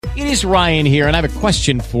It is Ryan here, and I have a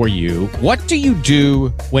question for you. What do you do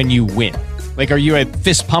when you win? Like, are you a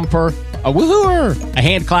fist pumper, a woohooer, a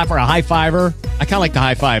hand clapper, a high fiver? I kind of like the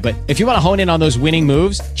high five, but if you want to hone in on those winning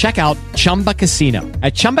moves, check out Chumba Casino.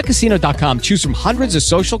 At ChumbaCasino.com, choose from hundreds of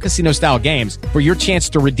social casino-style games for your chance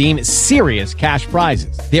to redeem serious cash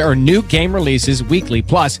prizes. There are new game releases weekly,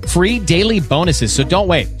 plus free daily bonuses. So don't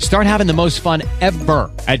wait. Start having the most fun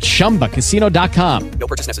ever at ChumbaCasino.com. No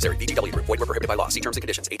purchase necessary. VGW Group. Void where prohibited by law. See terms and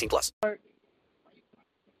conditions. 18 plus.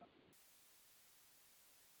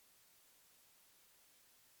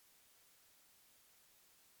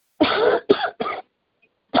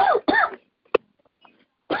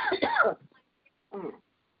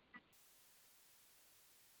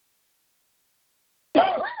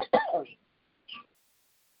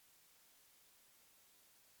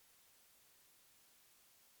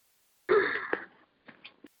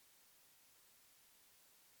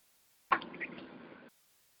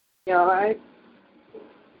 You all right?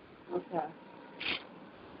 Okay.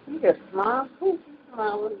 You just smile? Who's you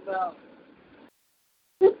smiling about?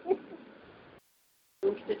 Who's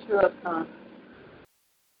the truck, huh?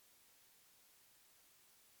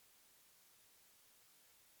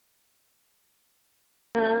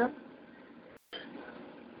 Huh?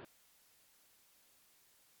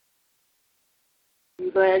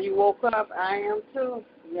 You glad you woke up? I am too.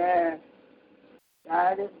 Yeah.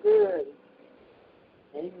 God is good.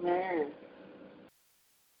 Amen.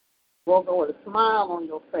 Woke up with a smile on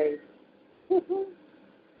your face. All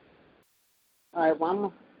right, one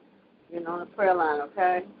more. You're on the prayer line,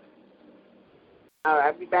 okay? All right,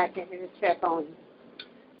 I'll be back in here to check on you.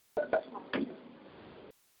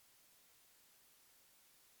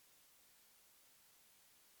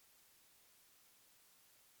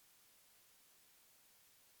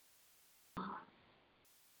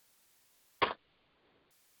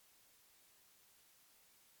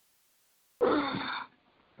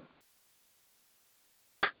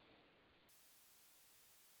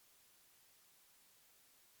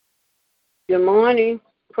 Good morning.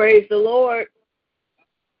 Praise the Lord.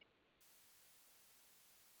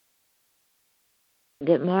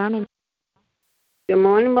 Good morning. Good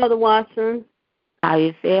morning, Mother Watson. How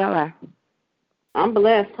you feeling? I'm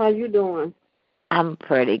blessed. How you doing? I'm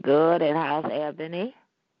pretty good. And how's Ebony?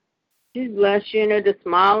 She's blessed. She in there just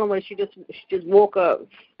smiling when she just woke up.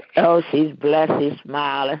 Oh, she's blessed. She's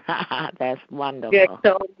smiling. That's wonderful. Yeah,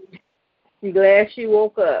 so she's glad she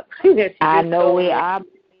woke up. I know we are.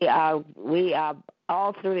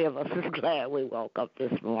 All three of us is glad we woke up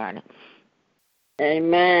this morning.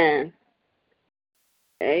 Amen.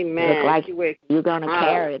 Amen. Look like you're going to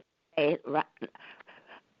carry it. Hey,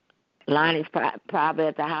 Lonnie's probably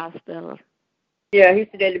at the hospital. Yeah, he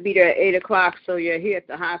said they'd be there at 8 o'clock, so yeah, he at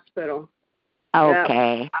the hospital.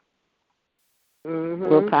 Okay. Yep. Mm-hmm.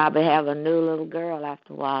 We'll probably have a new little girl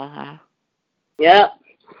after a while, huh? Yep.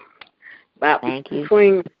 About Thank you.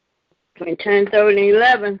 Between 10:30 and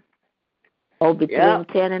 11. Oh, between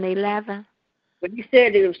 10 and 11? But you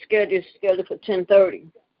said it was scheduled for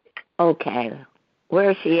 10:30. Okay.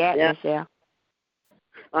 Where is she at, Michelle?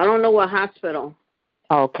 I don't know what hospital.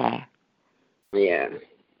 Okay. Yeah.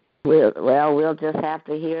 We'll just have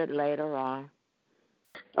to hear it later on.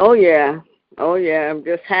 Oh yeah. I'm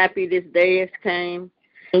just happy this day has came.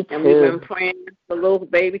 Me and too. We've been praying for little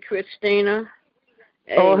baby Christina.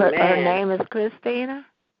 Oh, her name is Christina?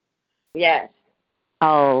 Yes.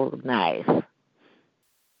 Oh, nice.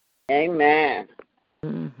 Amen.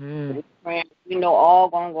 Mm-hmm. We know all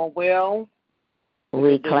gonna go well.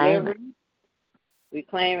 We claim it. We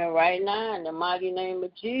claim it right now in the mighty name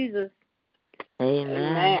of Jesus.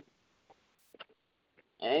 Amen.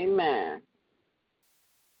 Amen.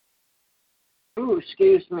 Ooh,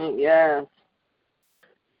 excuse me. Yes.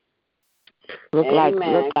 Look like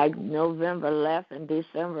November left and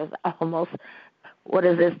December is almost. What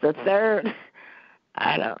is this? The 3rd?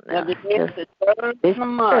 I don't know. The 3rd this of the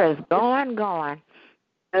month. year is going.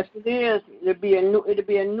 Yes, it is. It'll be a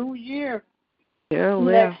new year. Sure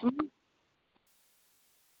will. Next month.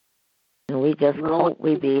 And we just hope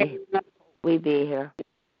we be here.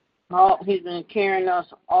 Oh, he's been carrying us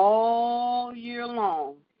all year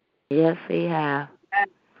long. Yes, he has.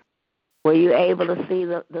 Were you able to see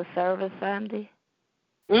the service Sunday?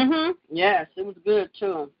 Mhm. Yes, it was good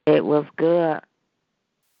too. It was good.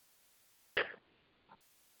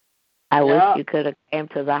 I wish you could have came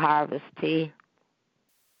to the harvest tea.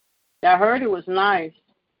 I heard it was nice.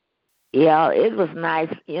 Yeah, it was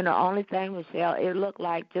nice. Only thing, Michelle, it looked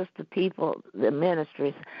like just the people, the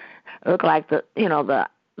ministries, looked like the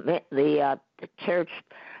church.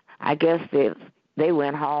 I guess the they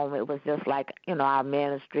went home. It was just like, our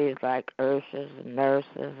ministries, like ushers and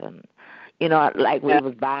nurses, and like we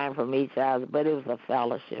was buying from each other, but it was a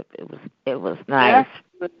fellowship. It was nice.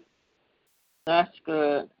 That's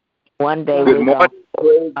good. One day we're going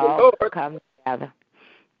to all come together.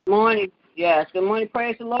 Good morning. Yes. Good morning.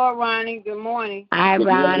 Praise the Lord, Ronnie. Good morning. Hi,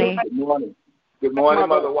 Ronnie. Good morning. Good morning,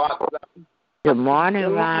 Mother Watson. Good morning,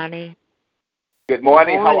 Ronnie. Good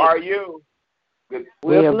morning. How are you? Good.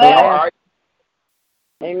 We're blessed.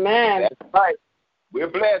 Amen. That's right. We're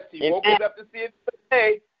blessed. He woke us up to see it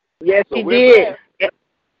today. Yes, so he did.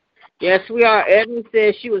 Yes, we are. Edna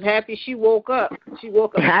said she was happy she woke up. She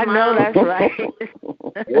woke up. I know that's right.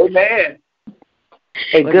 Amen.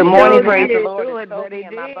 Hey, good morning. Praise the Lord. Lord. It's Sophie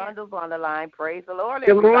and my bundles on the line. Praise the Lord,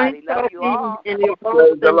 good everybody. Morning, Love Sophie, you all. and your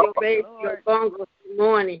bundles and your baby, your bundles. Good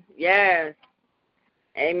morning. Yes.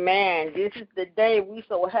 Amen. This is the day we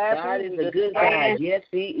so happy. God is a good God. Yes,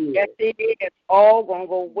 He is. Yes, it is. It's all going to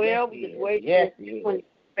go well. We just wait when the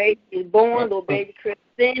baby is born, little baby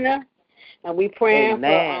Christina. And we praying for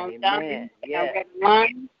Dominic and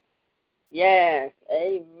Ronnie. Yes.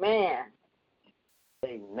 Amen.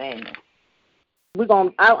 Amen. We're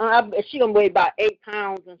gonna. She gonna weigh about 8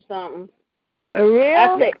 pounds or something. Really?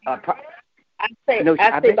 I say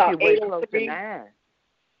about 8 or 9.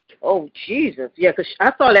 Oh Jesus! Yeah, 'cause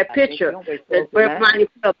I saw that picture that Ronnie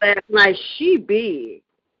put up last night. She big.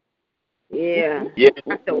 Yeah.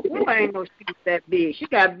 I said, well, I ain't know she was that big. She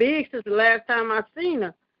got big since the last time I seen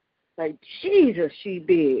her. Like Jesus, she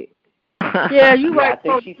big. Yeah, you right. I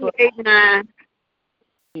think she's 8, 9.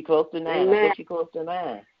 She's close to 9. Amen. I think she's close to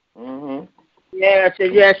 9. Mhm. Yeah, I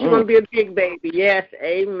said, she's gonna be a big baby. Yes,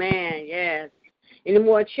 amen. Yes. Any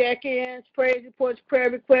more check-ins, praise reports, prayer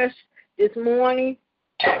requests this morning?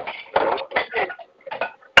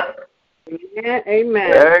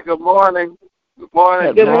 Amen. Hey, good morning. Good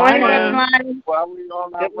morning. Good morning, everybody. While we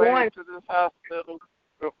on our way to this hospital,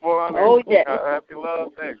 good morning. Oh, yeah. Happy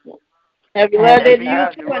Love Day. Happy Love Day to you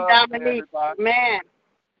too, and Dominique. Amen.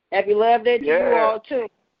 Happy Love Day to you all too.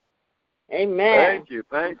 Amen. Thank you.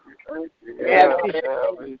 Yeah.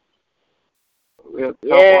 We're a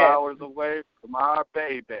couple hours away from our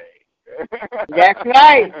baby. That's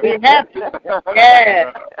right. We have to.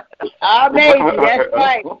 Yeah. Our baby. That's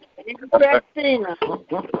right. Christina.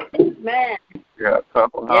 Man. Yeah, a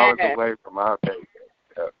couple hours away from our baby.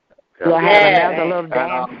 You'll have another little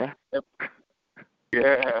dancer.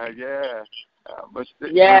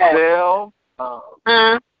 Michelle,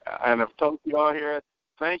 and if Tokyo here,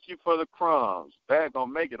 thank you for the crumbs. They're going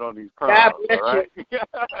to make it on these crumbs. God bless all right? you.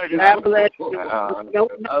 God bless you. No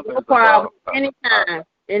problem. Anytime.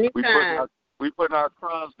 We put our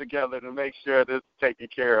crumbs together to make sure this is taken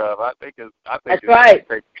care of. I think it's right.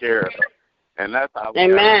 taken care of. And that's how we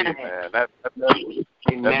Amen. got it, man. That's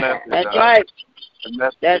right.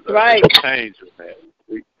 That's right. Changes, man.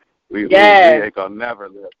 We ain't gonna never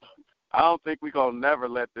let. I don't think we're gonna never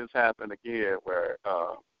let this happen again. Where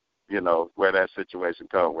where that situation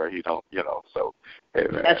comes where he don't, So hey,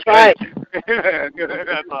 man, that's right.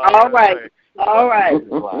 That's all right. All right.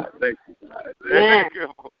 Thank you, guys. Yeah.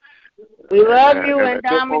 We love you, and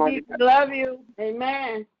Dominique, we love you.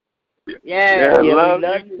 Amen. Yeah,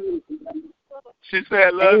 love you. She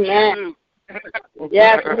said, love you too.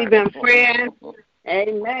 Yes, we've been friends.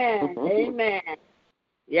 Amen. Amen.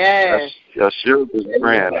 Yes. You're sure good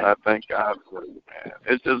friend. I thank God for you, man.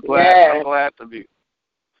 It's just glad. I'm glad to be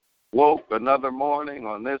woke another morning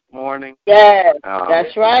on this morning. Yes,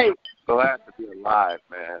 that's right. Glad to be alive,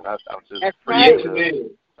 man. I'm just that's right.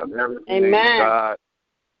 of everything God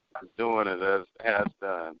is doing and has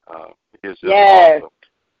done. It's just awesome.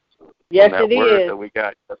 Yes, that it word is. that we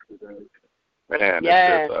got yesterday, man,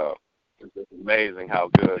 it's just amazing how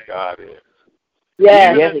good God is.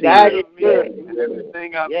 Yes, God is good. And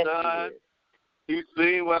everything I've done, He's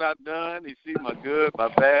seen what I've done. He's seen my good, my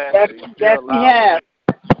bad. Yes, He has.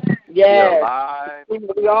 Yes, alive.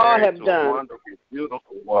 We all have done. A wonderful,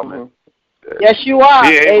 beautiful woman. Yes, you are.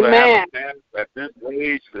 Amen. At this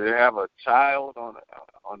age, to have a child on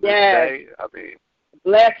this day, I mean,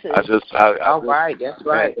 blessing. All right, that's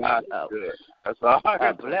right. God is good. That's all I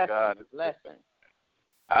can say. God is blessing.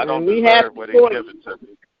 I don't deserve what He's given to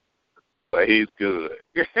me, but He's good.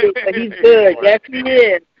 But He's good. Yes, He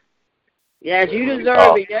is. Yes, you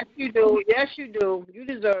deserve it. Yes, you do. Yes, you do. You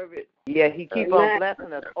deserve it. Yeah, He keeps on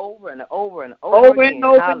blessing us over and over and over again.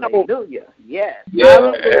 Hallelujah. Yes.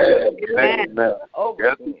 Hallelujah. Amen.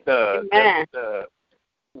 Yes, He does. Amen.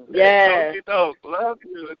 Yes. Toki Doke, love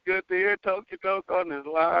you. It's good to hear Toki Doke on this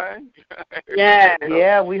line.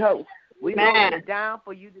 Yeah, we hope. We holding it down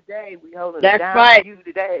for you today. We holding it down for you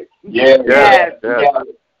today. Yes.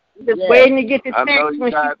 Just waiting to get the text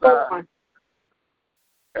when she's born.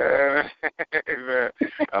 Amen.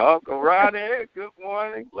 Uncle Ronnie, good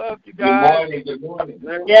morning. Love you guys. Good morning.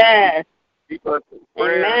 Yes. Keep us in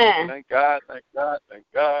prayer. Amen. Thank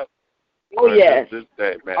God. Oh, yes. This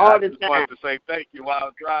day, man. All I the just time. wanted to say thank you while I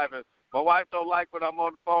was driving. My wife don't like when I'm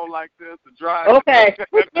on the phone like this to drive. Okay.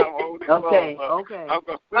 Okay. I'm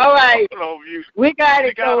gonna all right. you. We got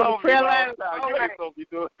it. All right. All right.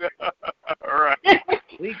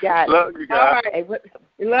 We got it. Love you guys. All right. Hey,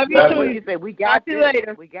 love you too. You say we got this.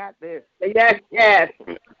 Later. We got this. Yes.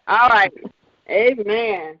 All right.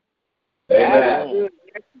 Amen. Amen.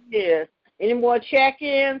 Yes. Any more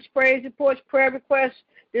check-ins, praise reports, prayer requests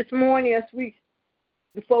this morning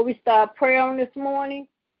before we start prayer on this morning?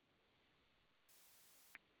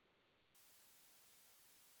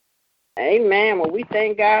 Amen. Well, we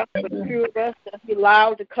thank God for the few of us that He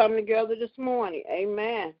allowed to come together this morning.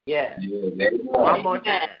 Amen. Yes. One more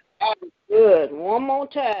time. Good. One more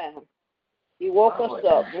time. He woke us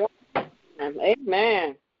up. One more time.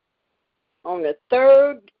 Amen. On the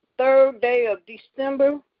third day of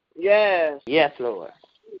December. Yes. Yes, Lord.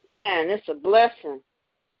 And it's a blessing.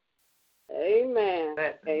 Amen.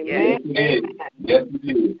 Amen. Yes, it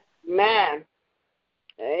is. Amen.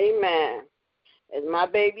 Amen. As my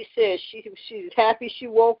baby says, she's happy she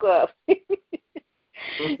woke up. And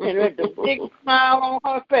with the big smile on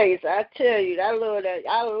her face, I tell you, I love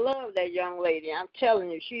that young lady. I'm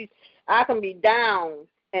telling you, I can be down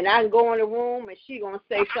and I can go in the room and she's gonna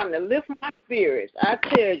say something to lift my spirits. I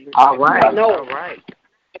tell you. All right. All right.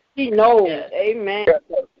 She knows. Yes. Amen.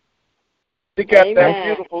 She got that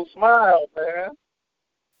beautiful smile, man.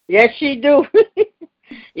 Yes, she do.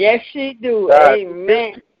 Yes, she do.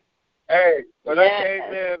 Amen. Hey, when I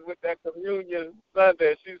came in with that communion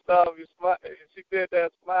Sunday, she saw me smile. She did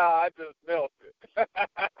that smile. I just melted.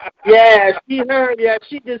 Yeah, she heard. Yeah,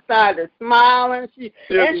 she decided to smile, and she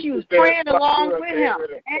was praying along with him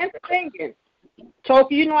and singing.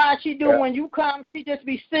 Toki, you know how she do when you come? She just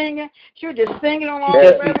be singing. She'll just singing along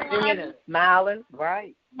with singing and smiling,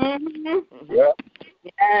 right? Mhm. Yeah.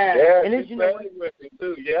 Yeah. And she sang with me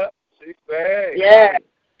too. Yeah, she sang. Yeah.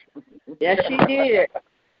 Yes, she did.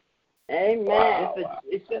 Amen. Wow.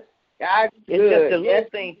 It's just the little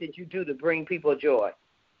things that you do to bring people joy.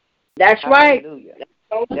 That's Hallelujah. Right.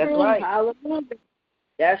 So That's true. right. Hallelujah.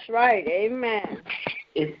 That's right. Amen.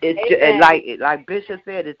 It's like Bishop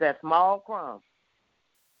said, it's that small crumb.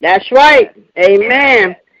 That's right.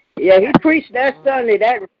 Amen. Yeah, he preached that Sunday.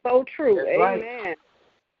 That was so true. That's Amen. Right.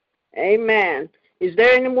 Amen. Is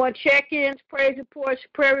there any more check-ins, praise reports,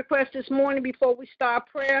 prayer requests this morning before we start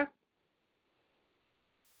prayer?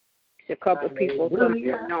 A couple of people on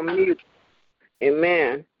mute.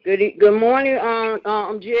 Amen. Good morning,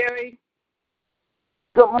 Jerry.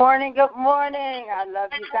 Good morning. I love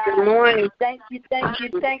you guys. Good morning. Thank you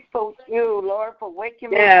for you, Lord, for waking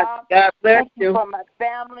me up. God bless Thank you for my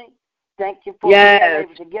family. Thank you for being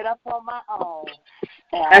able to get up on my own.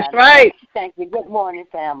 And that's right. Thank you. Good morning,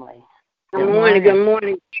 family. Good morning.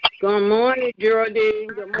 Good morning, Geraldine.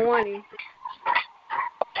 Good morning.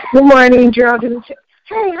 Good morning, Geraldine.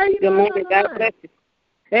 Hey, how you doing? Good morning. God bless you.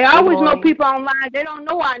 Hey, I always know people online. They don't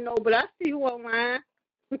know I know, but I see you online.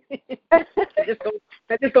 I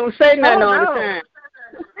just don't say nothing all the time.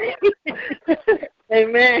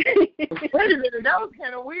 Amen. Wait a minute, that was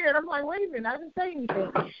kind of weird. I'm like, wait a minute, I didn't say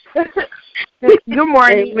anything. Good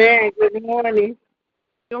morning. Amen. Good morning.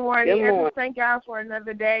 Good morning. I just thank God for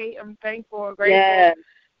another day. I'm thankful, grateful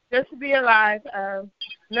just to be alive.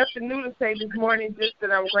 Nothing new to say this morning, just that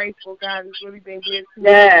I'm grateful. God has really been good to me.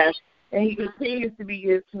 Yes. And He continues to be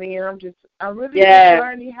good to me. And I'm really just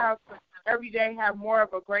learning how to every day have more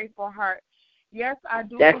of a grateful heart. Yes, I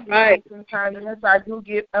do complain sometimes. Yes, I do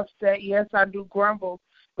get upset. Yes, I do grumble.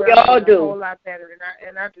 But we all do. A whole lot better.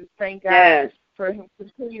 And I just thank God for Him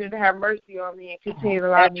continuing to have mercy on me and continue to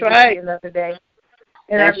allow me to see another day.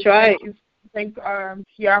 And that's right. Thank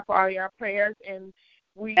y'all for all y'all prayers. And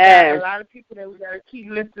we got a lot of people that we got to keep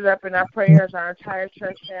lifted up in our prayers, our entire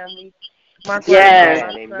church family. My brother,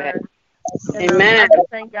 my Amen. And Amen. I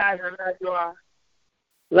thank God and I love you all.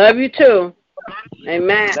 Love you too.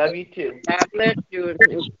 Amen. Love you too. God bless you.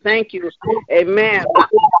 Thank you. Amen.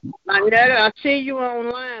 Lynetta, I see you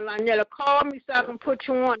online. Lynetta, call me so I can put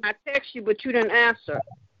you on. I text you, but you didn't answer.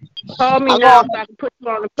 Call me now so I can put you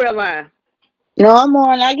on the prayer line. No, I'm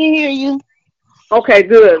on. I can hear you. Okay,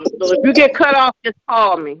 good. So if you get cut off, just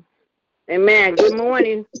call me. Amen. Good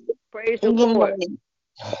morning. Praise the Lord.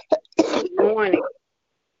 Good morning.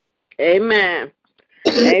 Amen.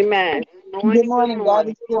 Amen. Good morning. God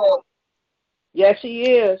is good. Yes, He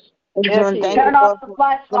is. Turn off the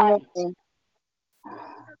flashlight.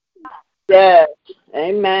 Yes.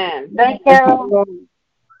 Amen. Thank you.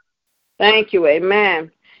 Thank you.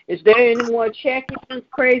 Amen. Is there any more check-ins,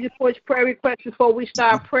 praise reports, prayer requests before we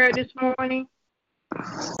start prayer this morning?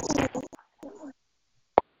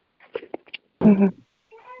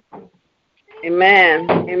 Amen.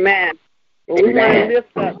 Amen. Well, we want to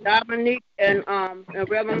lift up Dominique and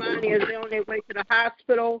Reverend Lonnie as they're on their way to the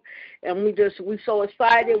hospital, and we're so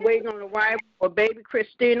excited, waiting on the arrival for baby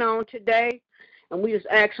Christina on today, and we just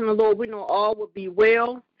asking the Lord. We know all will be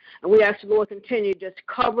well, and we ask the Lord continue to just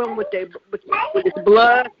cover them with His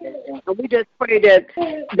blood, and we just pray that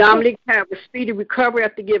Dominique have a speedy recovery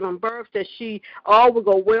after giving birth, that all will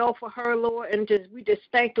go well for her, Lord, and we just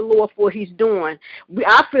thank the Lord for what He's doing.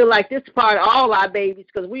 I feel like this is part of all our babies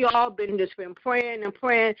because we all been praying,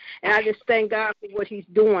 and I just thank God for what He's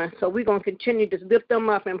doing. So we're going to continue to lift them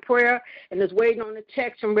up in prayer and just waiting on the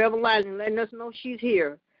text from Revelation and letting us know she's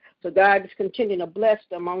here. So God just continue to bless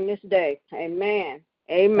them on this day. Amen.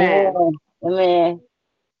 Amen. Amen.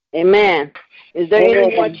 Amen. Is there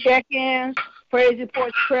any more check-ins, praise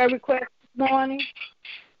reports, prayer requests this morning?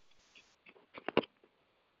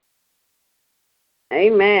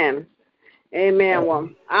 Amen. Amen. Well,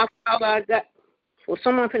 I thought I got. Was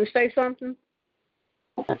someone going to say something?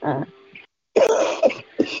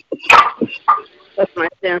 That's my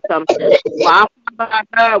saying something. Well,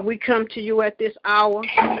 God, we come to you at this hour.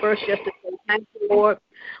 First, just to say thank you, Lord.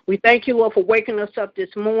 We thank you, Lord, for waking us up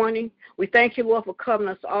this morning. We thank you, Lord, for covering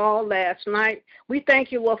us all last night. We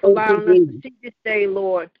thank you, Lord, for allowing us to see this day,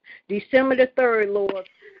 Lord, December the 3rd, Lord.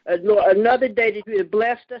 Lord, another day that you have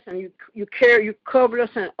blessed us and you covered us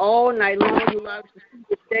all night long. You allowed us to see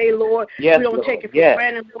this day, Lord. Yes, we don't Lord. take it for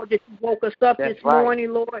granted, Lord, that you woke us up this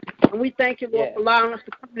morning, Lord. And we thank you, Lord, for allowing us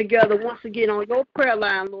to come together once again on your prayer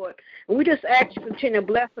line, Lord. And we just ask you to continue to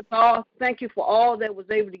bless us all. Thank you for all that was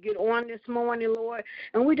able to get on this morning, Lord.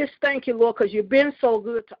 And we just thank you, Lord, because you've been so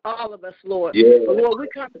good to all of us, Lord. But, Lord, we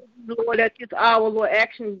come to you, Lord, at this hour, Lord,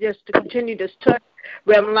 asking just to continue to touch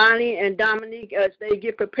Reverend Lonnie and Dominique as they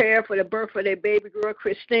get prepared for the birth of their baby girl,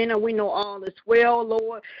 Christina. We know all is well,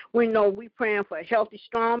 Lord. We know we praying for a healthy,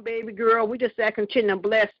 strong baby girl. We just ask continue to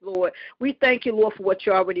bless, Lord. We thank you, Lord, for what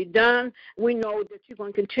you already done. We know that you're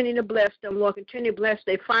going to continue to bless them, Lord. Continue to bless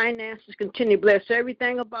their finances. Continue to bless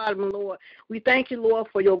everything about them, Lord. We thank you, Lord,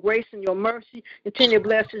 for your grace and your mercy. Continue to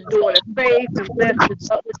bless his daughter, Faith, and bless his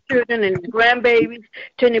other children and his grandbabies.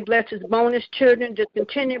 Continue to bless his bonus children. Just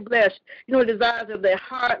continue to bless, desires of their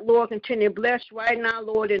heart, Lord. Continue to bless right now,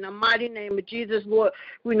 Lord, in the mighty name of Jesus, Lord.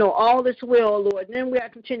 We know all is well, Lord. And then we have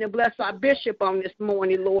to continue to bless our bishop on this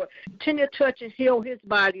morning, Lord. Continue to touch and heal his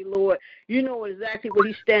body, Lord. You know exactly what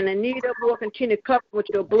he's standing in need of, Lord. Continue to cover with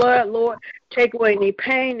your blood, Lord. Take away any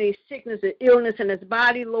pain, any sickness, and illness in his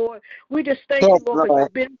body, Lord. We just thank you, Lord, because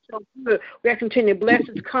you've been so good. We have to continue to bless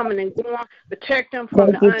his coming and going. Protect him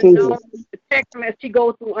from the unknown. Protect him as he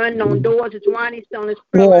goes through unknown doors. It's Ronnie's on his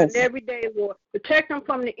prayer line every day, Lord. Protect him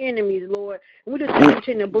from the enemies, Lord. And we just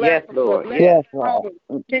continue to bless him, Lord. Bless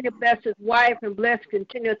continue to bless his wife and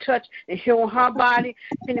continue to touch and heal her body.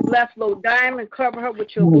 Continue to bless Lord Diamond, cover her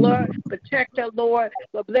with your blood. Protect her, Lord.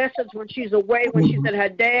 Lord, bless us when she's away, when she's at her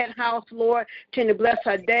dad's house, Lord. Continue to bless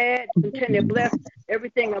her dad. Continue to bless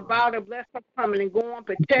everything about her. Bless her coming and going.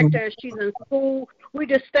 Protect her as she's in school. We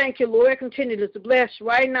just thank you, Lord. Continue to bless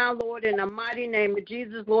right now, Lord, in the mighty name of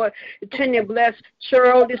Jesus, Lord. Continue to bless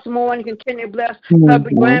Cheryl this morning. Continue to bless her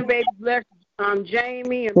grandbaby. Bless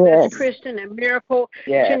Jamie and bless Kristen and Miracle.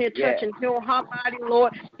 Continue to touch and heal her body,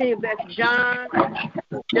 Lord. Continue to bless John.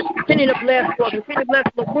 Just continue to bless, Lord. Continue to bless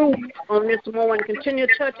LaRue on this morning. Continue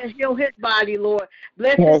to touch and heal his body, Lord.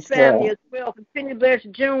 Bless his family as well. Continue to bless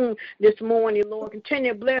June this morning, Lord.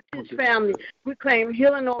 Continue to bless his family. We claim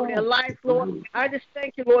healing over their life, Lord. I just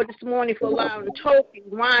thank you, Lord, this morning for allowing Toki,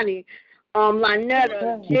 Ronnie,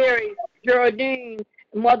 Lynetta, Jerry, Geraldine,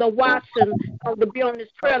 Mother Watson to be on this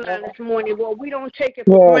prayer line this morning, Lord. We don't take it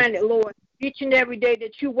for granted, Lord. Each and every day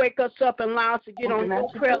that you wake us up and allow us to get on your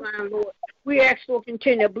prayer line, Lord. We ask, Lord,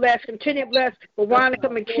 continue to bless Veronica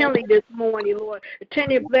McKinley this morning, Lord.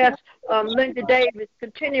 Continue to bless Linda Davis.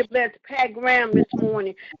 Continue to bless Pat Graham this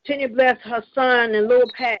morning. Continue to bless her son and little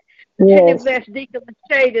Pat. Continue to bless Deacon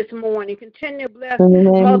Lachey this morning. Continue to bless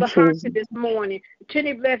Mother Hunter this morning.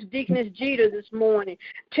 Continue to bless Deaconess Jeter this morning.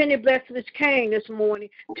 Continue to bless Miss Kane this morning.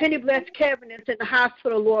 Continue to bless Kevin that's in the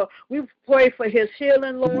hospital, Lord. We pray for his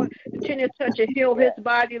healing, Lord. Continue to touch and heal his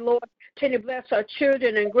body, Lord. Continue to bless our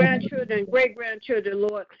children and grandchildren and great-grandchildren,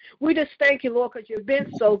 Lord. We just thank you, Lord, because you've been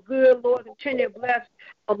so good, Lord. Continue to bless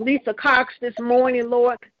Lisa Cox this morning,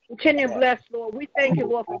 Lord. Continue to bless, Lord. We thank you,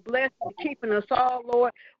 Lord, for blessing and keeping us all,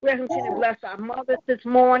 Lord. We continue to bless our mothers this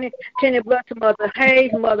morning. Continue to bless Mother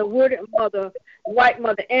Hayes, Mother Wood, Mother White,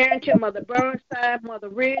 Mother Arrington, Mother Burnside, Mother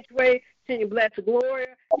Ridgeway. Continue to bless Gloria.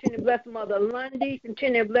 Continue to bless Mother Lundy.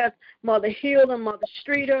 Continue to bless Mother Hill and Mother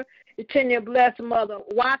Streeter. Continue to bless Mother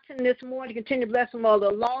Watson this morning. Continue to bless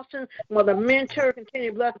Mother Lawson, Mother Mentor.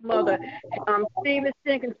 Continue to bless Mother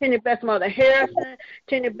Stevenson. Continue to bless Mother Harrison.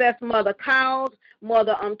 Continue to bless Mother Cowles,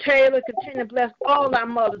 Mother Taylor. Continue to bless all our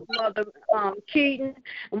mothers, Mother Keaton,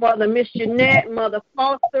 Mother Miss Jeanette, Mother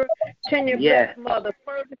Foster. Continue to bless Mother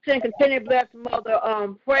Ferguson. Continue to bless Mother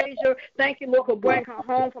Frazier. Thank you, Lord, for bringing her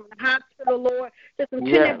home from the hospital, Lord. Just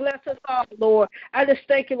continue to bless us all, Lord. I just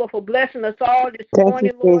thank you, Lord, for blessing us all this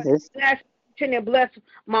morning, Lord. Continue to bless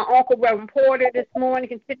my uncle, Reverend Porter, this morning.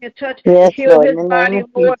 Continue to touch and heal his body,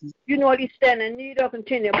 Lord. You know what he's standing in need of.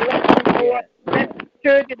 Continue to bless him, Lord. Bless his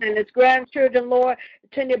children and his grandchildren, Lord.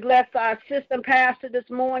 Continue to bless our assistant pastor this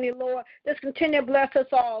morning, Lord. Just continue to bless us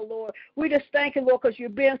all, Lord. We just thank you, Lord, because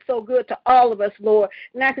you've been so good to all of us, Lord.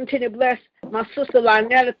 And I continue to bless my sister,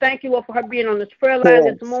 Lynetta. Thank you, Lord, for her being on this prayer line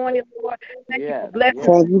this morning, Lord. Thank you for blessing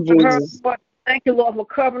her, Lord. Thank you, Lord, for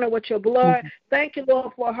covering her with your blood. Thank you,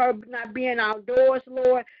 Lord, for her not being outdoors,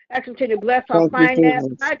 Lord. I continue to bless her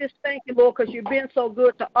finances. I just thank you, Lord, because you've been so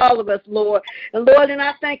good to all of us, Lord. And, Lord, and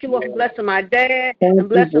I thank you, Lord, for blessing my dad and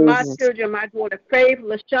blessing my children, my daughter Faith,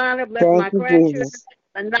 LaShawna, blessing my grandchildren,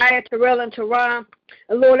 Anaya, Terrell, and Teron.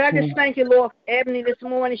 And Lord, I just thank you, Lord, for Ebony this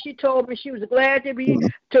morning. She told me she was glad to be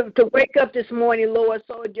to wake up this morning, Lord.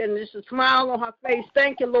 So again, just a smile on her face.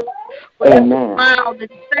 Thank you, Lord, for that smile. And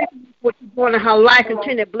thank you for what you're doing in her life.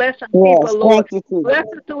 Continue to bless her people, Lord. Bless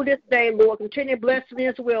her through this day, Lord. Continue to bless me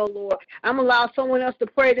as well, Lord. I'm allowing someone else to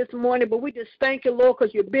pray this morning, but we just thank you, Lord,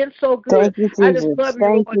 because you've been so good. I just love you,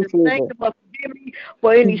 Lord. Just thank you for forgiving me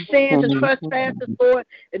for any sins and trespasses, Lord.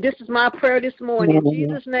 And this is my prayer this morning. In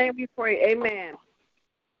Jesus' name we pray. Amen.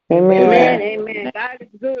 Amen. Amen. Amen. God is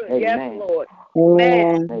good. Amen. Yes, Lord.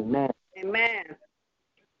 Amen. Amen. Amen.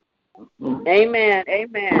 Amen.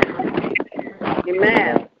 Amen.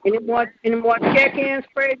 Amen. Any more check-ins,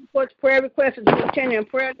 prayer reports, prayer requests, and continue in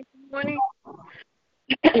prayer this morning?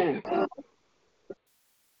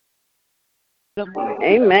 Good morning.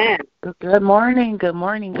 Amen. Good morning. Good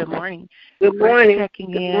morning. Good morning. Good morning.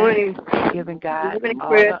 Checking in. Good morning. Giving God all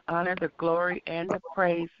the honor, the glory, and the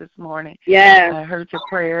praise this morning. Yes. I heard your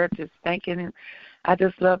prayer. Just thanking and I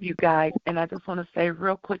just love you guys. And I just want to say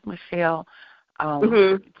real quick, Michelle,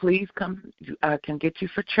 please come. I can get you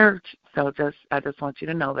for church. So I just want you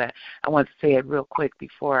to know that. I want to say it real quick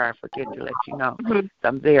before I forget to let you know. So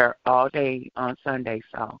I'm there all day on Sunday.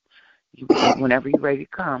 So whenever you're ready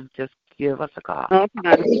to come, just give us a call. Okay.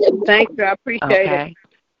 Thank you. I appreciate it.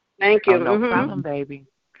 Thank you. No problem, baby.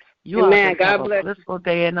 You all just have a blissful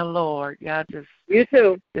day in the Lord. Y'all you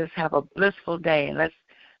too. Just have a blissful day, and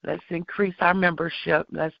let's increase our membership.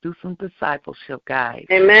 Let's do some discipleship, guys.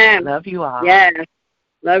 Amen. Love you all. Yes.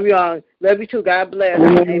 Love you all. Love you too. God bless.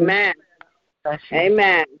 Amen. Bless you.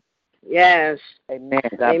 Amen. Yes. Amen.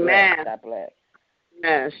 God bless. God bless.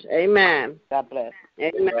 Yes. Amen. God bless.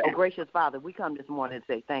 Amen. Oh, gracious Father, we come this morning to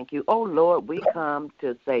say thank you. Oh, Lord, we come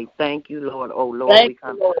to say thank you, Lord. Oh, Lord, we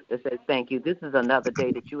come to say thank you. This is another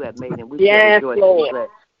day that you have made, and we rejoice and glad.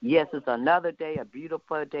 Yes, it's another day, a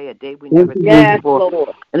beautiful day, a day we never see before,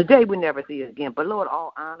 Lord. And a day we never see again. But, Lord,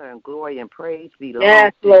 all honor and glory and praise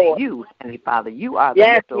belongs to you, Heavenly Father. You are the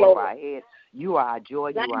lifter of our head. You are our joy.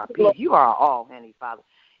 You are our peace. You are our all, Heavenly Father.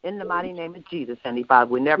 In the mighty name of Jesus, Heavenly Father,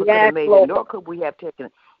 we never could have made it, nor could we have taken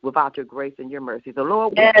it without your grace and your mercy. So,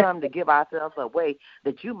 Lord, we come to give ourselves a way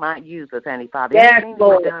that you might use us, Heavenly Father. Anything that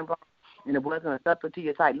we've done wrong and it wasn't acceptable to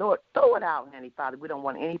your sight, Lord, throw it out, Heavenly Father. We don't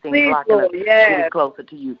want anything blocking us getting closer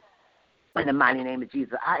to you. In the mighty name of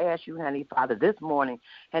Jesus, I ask you, Heavenly Father, this morning,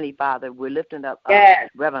 Heavenly Father, we're lifting up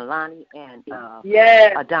Reverend Lonnie and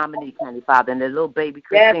Dominique, Heavenly Father, and the little baby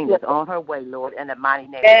Christine that's on her way, Lord, in the mighty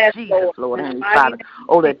name of Jesus, Lord, Heavenly Father.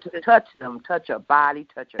 Oh, that touch them, touch her body,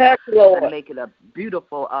 touch her, and make it a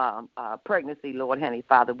beautiful pregnancy, Lord, Heavenly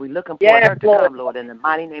Father. We're looking for her to come, Lord, in the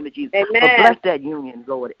mighty name of Jesus. But bless that union,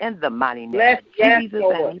 Lord, in the mighty name of Jesus,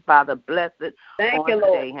 Heavenly Father. Bless it on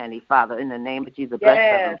today, Heavenly Father, in the name of Jesus. Bless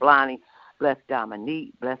Reverend Lonnie. Bless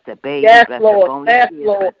Dominique, bless the baby, bless the bonus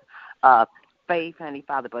kids, Faith, honey,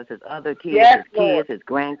 Father, but his other kids, his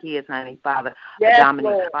grandkids, honey, Father,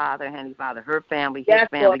 Dominique's father, honey, Father, her family, his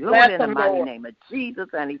family. Lord, in the mighty name of Jesus,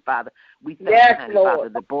 honey, Father, we thank you, honey, Father,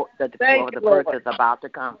 the birth is about to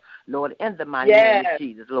come. Lord, in the mighty name of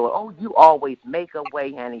Jesus, Lord. Oh, you always make a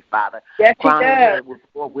way, honey, Father. Crown her head with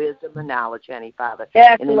more wisdom and knowledge, honey, Father,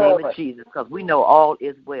 in the name of Jesus, because we know all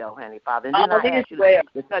is well, honey, Father. And then I ask you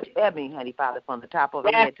to touch Ebony, honey, Father, from the top of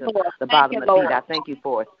her head to the bottom of her feet. I thank you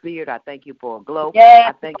for a spirit. I thank you for a glow.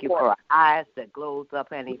 I thank you for her eyes that glows up,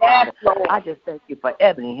 honey, Father. I just thank you for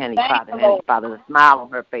Ebony, honey, Father, the smile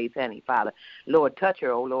on her face, honey, Father. Lord, touch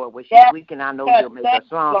her, oh, Lord, where she's weak, and I know you'll make her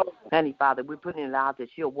strong, honey, Father. We're putting it out that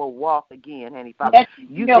she'll walk again, honey, Father.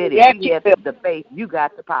 You did it. You have the faith. You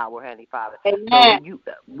got the power, honey, Father. So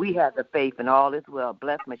we have the faith, and all is well.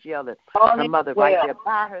 Bless Michelle, her mother right there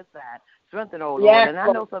by her side. Strengthen, oh, Lord. And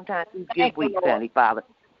I know sometimes she gets weak, honey, Father.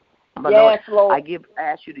 But Lord, I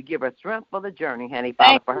ask you to give her strength for the journey, honey,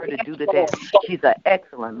 Father, for her to do the task. She's an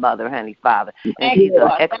excellent mother, honey, Father, and she's an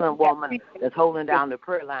excellent woman that's holding down the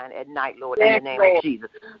prayer line at night, Lord, in the name of Jesus.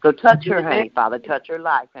 So touch her, honey, Father, touch her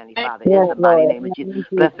life, honey, Father, in the mighty name of Jesus.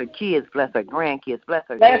 Bless her kids, bless her grandkids, bless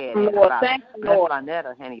her dad, honey, Father. Bless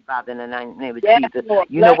Lynetta, honey, Father, in the name of Jesus.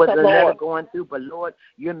 You know what Lynetta going through, but Lord,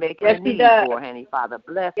 you're making a need for her, honey, Father.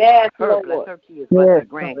 Bless her, bless her kids, bless her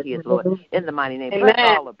grandkids, Lord, in the mighty name.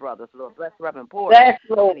 Bless all her brothers, Lord. Bless Reverend Porter,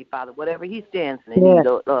 honey, Father, whatever he stands in need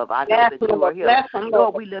of. I know that you are here.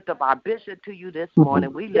 Lord, we lift up our bishop to you this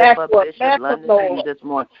morning. We lift up Bishop London to you this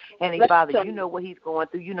morning. Honey, Father, you know what he's going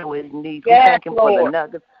through. You know his needs. We thank him for the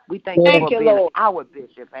nuggets. We thank you for being our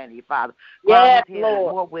bishop, honey, Father. Crown his head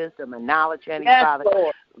with more wisdom and knowledge, honey, Father.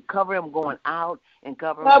 Cover him going out and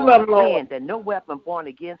cover him going in, that no weapon formed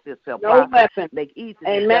against himself make easy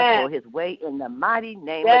successful his way in the mighty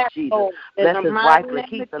name of Jesus. Bless his wife,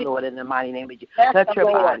 Lakeitha, Lord, in the mighty name of Jesus. Touch her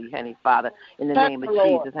body, honey, Father, in the name of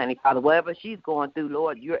Jesus, honey, Father. Whatever she's going through,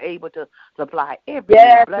 Lord, you're able to supply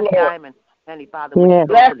everything. Bless Diamond, honey, Father, when you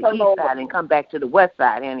go to the east side and come back to the west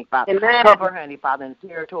side, honey, Father. Cover, honey, Father, in the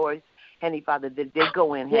territories, honey, Father, that they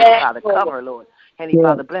go in, honey, Father. Cover, Lord. Honey,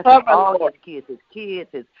 Father, bless all his kids,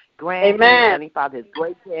 his grandkids, honey, Father, his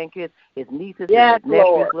great-grandkids, his nieces, his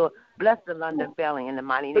nephews, Lord. Bless the London family in the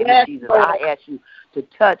mighty name of Jesus. I ask you to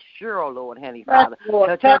touch Cheryl, Lord, honey, Father.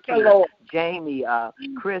 Touch her kids, Jamie,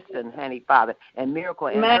 Kristen, honey, Father, and Miracle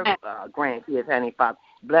and her grandkids, honey, Father.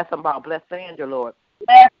 Bless them all. Bless Sandra, Lord.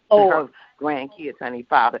 And her grandkids, honey,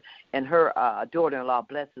 Father, and her daughter-in-law,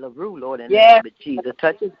 bless LaRue, Lord, in the name of Jesus.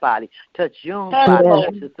 Touch his body, touch June's body,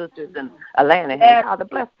 touch his sisters in Atlanta, honey, Father.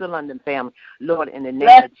 Bless the London family, Lord, in the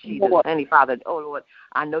name of Jesus, honey, Father. Oh, Lord,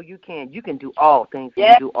 I know you can. You can do all things. You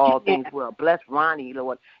can do all things well. Bless Ronnie,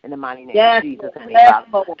 Lord, in the mighty name of Jesus, honey,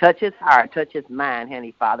 Father. Touch his heart, touch his mind,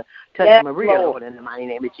 honey, Father. Touch Maria, Lord, in the mighty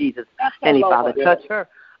name of Jesus, honey, Father. Touch her.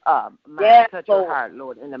 Touch her heart,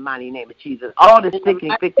 Lord, in the mighty name of Jesus. All the sick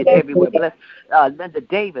and afflicted everywhere. Bless Linda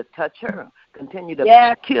Davis. Touch her. Continue to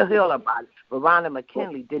heal her body. Verona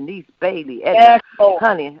McKinley, Denise Bailey, Edna,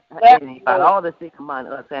 honey, Father, all the sick among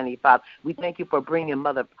us, honey, Father. We thank you for bringing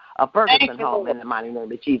Mother Ferguson home in the mighty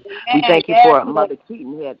name of Jesus. We thank you for Mother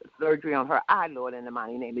Keaton, who had surgery on her eye, Lord, in the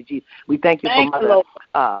mighty name of Jesus. We thank you for Mother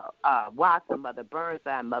Watson, Mother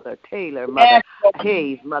Burnside, Mother Taylor, Mother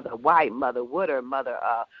Hayes, Mother White, Mother Wooder, Mother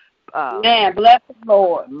bless the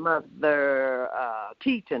Lord. Mother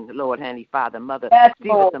Teaton, Lord, honey, Father, Mother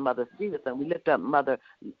Stevenson, Mother Stevenson. We lift up Mother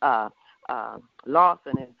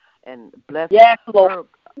Lawson and bless her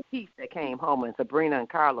peace that came home, and Sabrina and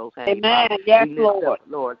Carlos, honey, Father. We lift up,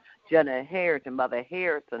 Lord, Jenna Harrison, Mother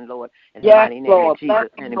Harrison, Lord, in the mighty name of Jesus,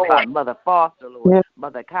 and Mother Foster, Lord,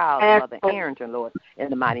 Mother Kyle, Mother Arrington, Lord, in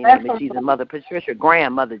the mighty name of Jesus, Mother Patricia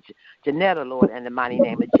Graham, Mother Janetta, Lord, in the mighty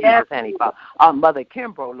name of Jesus, honey, Father, our Mother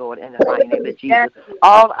Kimbrough, Lord, in the mighty name of Jesus,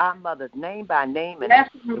 all our mothers, name by name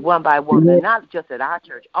and one by one, and not just at our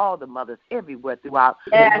church, all the mothers everywhere throughout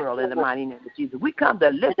the world, in the mighty name of Jesus. We come to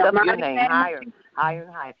lift up your name higher, higher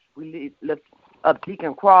and higher. We lift up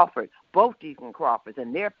Deacon Crawford, both Deacon Crawfords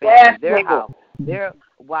and their family, their house, their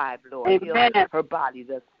wife, Lord, heal her body,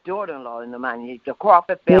 the daughter-in-law in the mighty name, the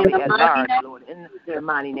Crawford family at large, Lord, in the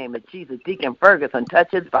mighty name of Jesus. Deacon Ferguson, touch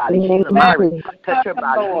his body. Sheila Murray, touch her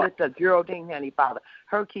body. We lift up Geraldine, honey, Father,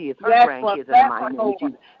 her kids, her grandkids in the mighty name of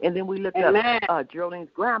Jesus. And then we lift up Geraldine's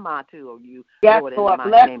grandma, too, of you, Lord, in the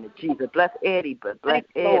mighty name of Jesus. Bless Eddie, bless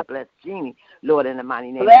Ed, bless Jeannie, Lord, in the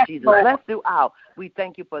mighty name of Jesus. Bless throughout. We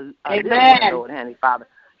thank you for Lillian, Lord, honey, Father.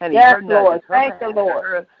 Honey, her nuggets,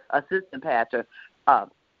 her assistant pastor,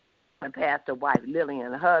 and pastor wife Lillian,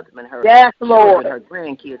 and her husband, her children, her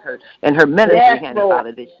grandkids, and her ministry, honey,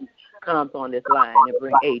 Father, that she comes on this line and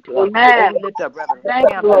bring aid to us. Oh, we lift up Reverend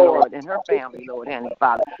Sam, Lord, and her family, Lord, Heavenly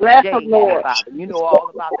Father. Bless Jay, them, Lord. Father. You know all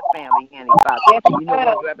about the family, Heavenly Father. You know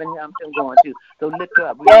what Reverend Hampton going to. So lift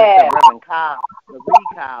up. We lift up Reverend Kyle, Marie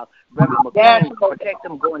Kyle, Reverend McClain. Protect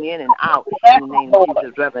them going in and out in the name of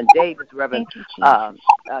Jesus. Reverend Davis, Reverend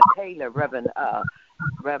Taylor, Reverend the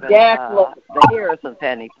Harrisons,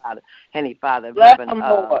 Heavenly Father, Reverend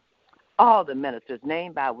all the ministers,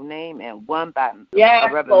 name by name and one by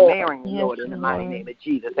Reverend Marion, Lord, in the mighty name of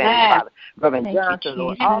Jesus, Heavenly Father, Reverend Johnson,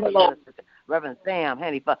 Lord, all the ministers, Reverend Sam,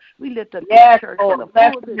 Heavenly Father, we lift up the church from the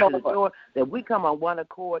pulpit to the door, that we come on one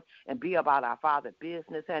accord and be about our Father's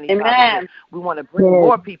business, Heavenly Father. We want to bring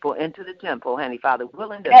more people into the temple, Heavenly Father,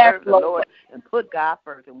 willing to serve the Lord and put God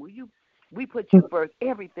first. And we put you first,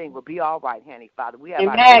 everything will be all right, Heavenly Father. We have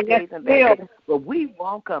our good days and bad days, but we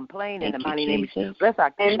won't complain in the mighty name of Jesus. Bless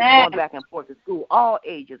our kids going back and forth to school, all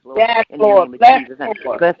ages, Lord, in the name of Jesus. And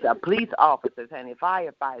bless our police officers, Heavenly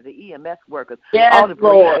firefighters, the EMS workers, all the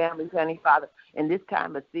bereaved families, Heavenly Father. In this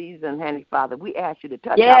time of season, Heavenly Father, we ask you to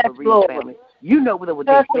touch our bereaved families. You know what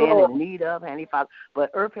they stand in need of, Heavenly Father.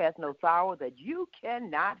 But earth has no sorrow that you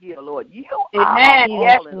cannot heal, Lord. You are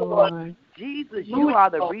all in Lord. Jesus, you are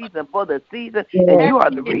the reason for the season, and you are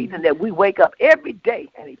the reason that we wake up every day,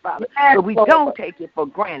 Heavenly Father. So we don't take it for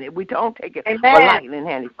granted. We don't take it for lightly,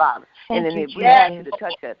 Heavenly Father. And then if we ask you to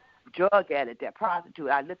touch that drug addict, that prostitute,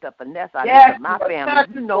 I lift up Vanessa, I lift up my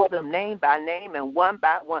family. You know them name by name and one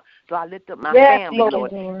by one. So I lift up my family,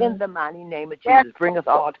 Lord, in the mighty name of Jesus. Bring us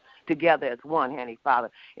all together as one, Heavenly Father.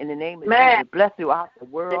 In the name of Jesus, bless throughout the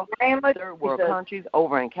world, third world countries,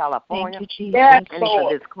 over in California. And for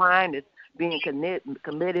this crime that's being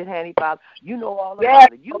committed, Heavenly Father. You know all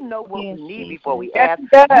about it. You know what we need before we ask.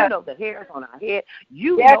 You know the hairs on our head.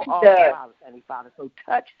 You know all about it, Heavenly Father. So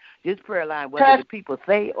touch this prayer line, whether the people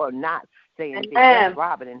say or not say anything. Bless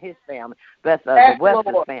Robert and his family. Bless the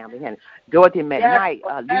Western family. And Dorothy McKnight,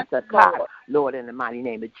 Lisa Cox, Lord, in the mighty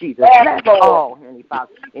name of Jesus. Bless all, Heavenly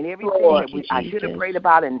Father. And everything that I should have prayed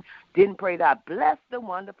about and didn't pray about. Bless the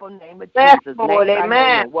wonderful name of Jesus.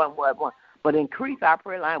 Amen. One word, one. But increase our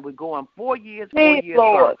prayer line. We're going 4 years, 4 years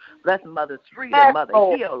further. Bless Mother Street and Mother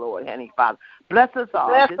Hill, Lord, Heavenly Father. Bless us all.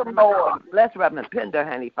 Bless Reverend Pender,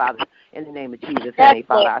 Heavenly Father, in the name of Jesus, Heavenly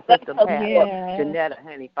Father. Our sister Pastor Janetta,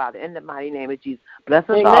 Heavenly Father, in the mighty name of Jesus. Bless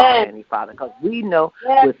us all, Heavenly Father, because we know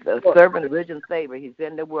with the servant of Original Savior, he's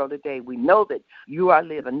in the world today. We know that you are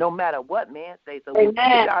living, no matter what man says. So we put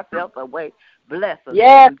ourselves away. Bless us. We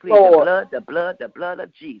plead the blood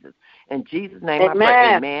of Jesus. In Jesus' name I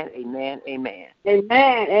pray. Amen, amen, amen.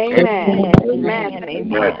 Amen, amen, amen.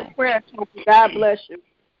 Amen. God bless you.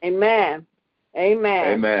 Amen. Amen.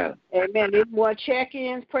 Amen. Amen. Any more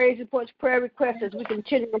check-ins, praise reports, prayer requests as we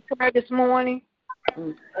continue in prayer this morning?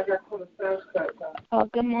 Oh,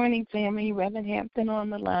 good morning, family. Reverend Hampton on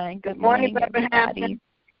the line. Good morning, Reverend Hampton.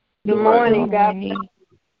 Good morning, God.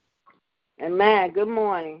 Amen. Good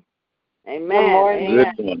morning. Amen. Good morning.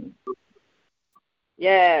 Amen.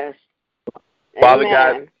 Yes. Father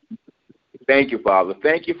God, thank you, Father.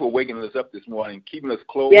 Thank you for waking us up this morning, keeping us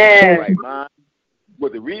close in the right mind,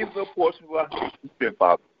 with a reasonable portion of our spirit,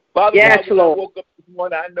 Father. Father God, when I woke up this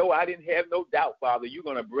morning, I know I didn't have no doubt, Father, you're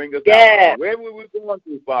going to bring us out. Wherever we're going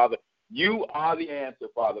through, Father, you are the answer,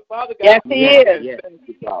 Father. Father God, He is. Thank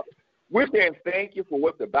you, Father. We're saying thank you for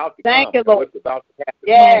what's about to come, you, what's about to happen.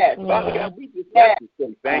 Yes. Father God, we just have to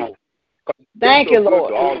say thank you. Thank you,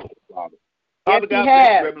 Lord. Father. Father God,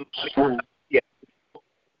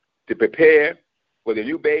 to prepare for the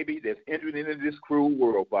new baby that's entering into this cruel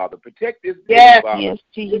world, Father. Protect this baby, Father. Yes,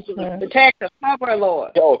 Jesus. Protect us, cover,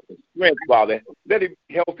 Lord. Health and strength, Father. Let it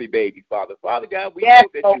be a healthy baby, Father. Father God, we know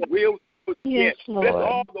that you will. Yes, Lord. Bless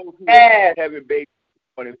all those who are having babies this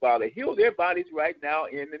morning, Father. Heal their bodies right now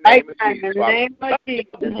in the name of Jesus, Father. In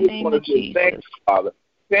the name of Jesus. Thank you, Father.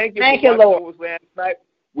 Thank you for Lord. Last night.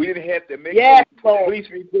 We didn't have to make police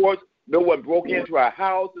reports. No one broke into our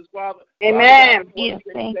houses, Father. Amen. Yes,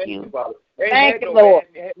 thank you. Father. Thank you, Lord.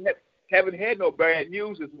 Haven't had no bad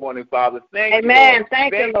news this morning, Father. Thank you, Lord.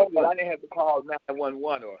 Thank you, Lord. I didn't have to call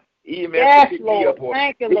 911 or EMS to pick me up or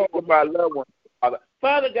thank you, Lord. my loved ones, Father.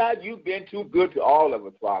 Father God, you've been too good to all of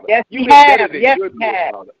us, Father. Yes, you've been better than good to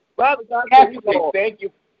us, Father. Father God, we say thank you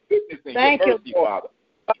for goodness and your mercy, Father.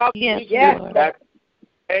 Yes, Lord.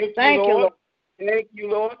 Thank you, Lord. Thank you,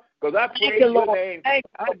 Lord. Because I praise your name. I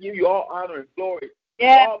give you all honor and glory.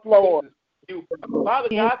 Yes, all Lord. You. Father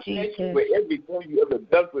God, thank you for everything you ever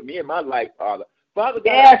done for me in my life, Father. Father God,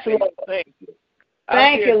 yes, I thank you.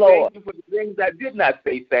 Thank you, Lord. Thank you for the things I did not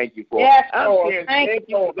say thank you for. Yes, I'm Lord. saying thank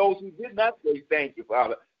you for those who did not say thank you,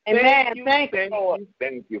 Father. Amen.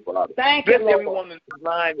 Thank you, Father. Thank you, Bless Lord. everyone in the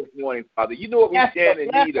line this morning, Father. You know what we stand in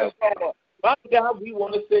need of. Father God, we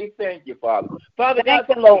want to say thank you, Father. Father God,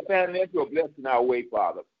 send a financial blessing our way,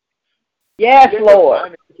 Father. Yes, Lord.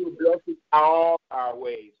 Financial blessing all our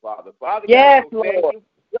ways, Father. Father yes, God, Lord.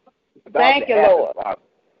 Thank you, Lord.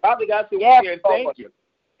 Father God, so we can thank you.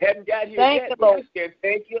 Haven't got here yet, but we can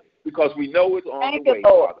thank you because we know it's on the way,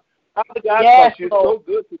 Father. Father God, because you're so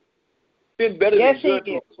good to us. Been better than good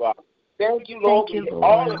to us, Father. Thank you, Lord.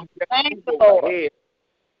 All of thank you, Lord.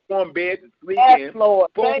 On bed to sleep in. Lord.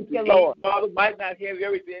 Thank you, Lord. Father, might not have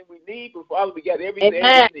everything we need, but Father, we got everything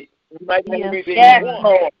we need. We might not have everything we want.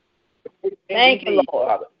 Lord. Thank you, Lord.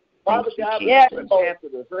 Father. Father God, bless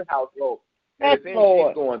her household. Yes,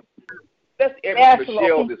 Lord. Going. Let's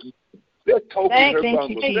Michelle this. Let's talk her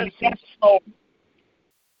bungalow.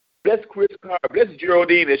 Bless Chris Carr. Bless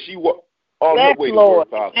Geraldine as she on her way to work,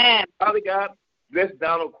 Father. Father God, bless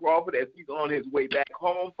Donald Crawford as he's on his way back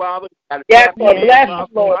home, Father. Yes, Lord. Bless you,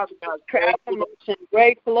 Lord.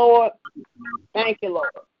 Great Lord. Thank you, Lord.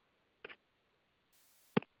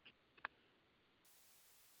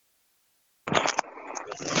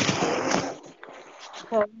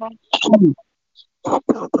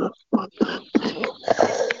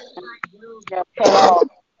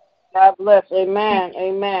 God bless. Amen.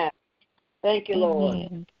 Amen. Thank you, Lord.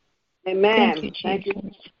 Amen. Thank you,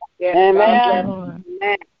 Jesus. Amen.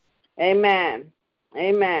 Amen. Amen.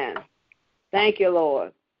 Amen. Thank you,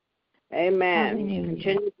 Lord. Amen.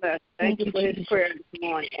 Continue to bless. Thank you for his prayer this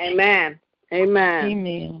morning. Amen. Amen.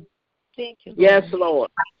 Amen. Thank you, Lord. Yes, Lord.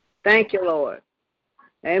 Thank you, Lord.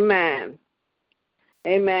 Amen.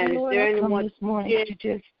 Amen. Lord, is there I come anyone this morning to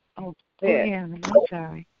just go ahead. I'm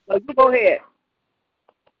sorry. Go ahead.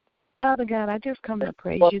 Father God, I just come to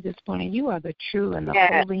praise you this morning. You are the true and the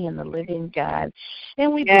holy and the living God.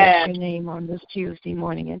 And we bless your name on this Tuesday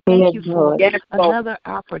morning. And thank you for another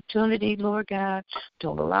opportunity, Lord God, to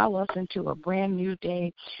allow us into a brand new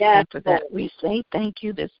day. And for that, we say thank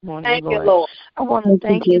you this morning, Lord. I want to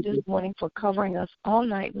thank you this morning for covering us all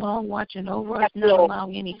night long, watching over us, not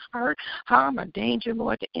allowing any hurt, harm, or danger,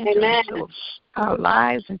 Lord, to enter into our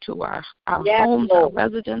lives, into our homes, our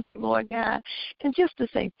residence, Lord God. And just to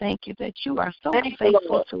say thank you that you are so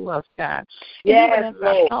faithful to us, God. And even as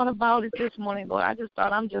I thought about it this morning, Lord, I just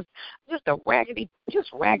thought I'm just a raggedy,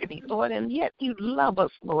 Lord, and yet you love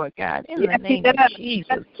us, Lord God, in the name of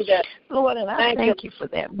Jesus. Lord, and I thank you for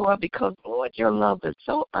that, Lord, because, Lord, your love is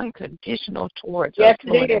so unconditional towards us,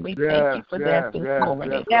 Lord, and we thank you for that this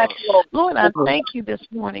morning. Lord, I thank you this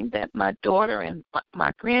morning that my daughter and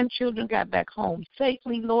my grandchildren got back home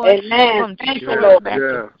safely, Lord, from Detroit back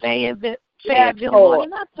to Fayetteville, Lord,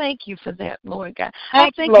 and I thank you for that, Lord God. I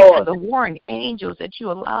thank you for the warring angels that you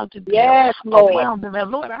allowed to be around them. And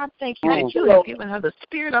Lord, I thank you that you have given her the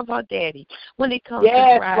spirit of her daddy when it comes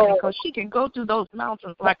to driving, because she can go through those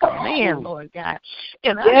mountains like a man, Lord God.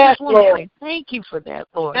 And I just want to say thank you for that,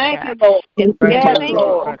 Lord God. And thank you,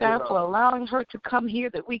 Lord God, for allowing her to come here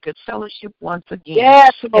that we could fellowship once again.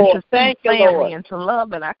 And to see family and to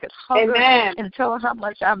love, and I could hug her and tell her how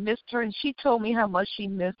much I missed her, and she told me how much she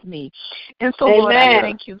missed me. And so, Lord, I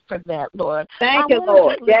thank you for that, Lord. Thank you,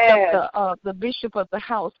 Lord. The bishop of the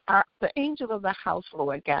house, the angel of the house,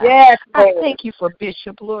 Lord God. Yes, I thank you for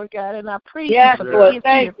Bishop, Lord God, and I praise you for the gift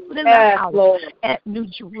you have put in the house at New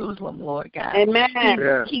Jerusalem, Lord God.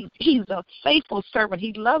 Amen. He's a faithful servant.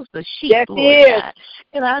 He loves the sheep, Lord God.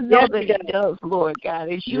 And I know that he does, Lord God,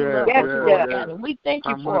 as you love us, Lord God. And we thank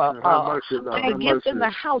you for a gift in the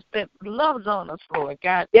house that loves on us, Lord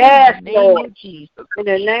God. Yes, in the name of Jesus. In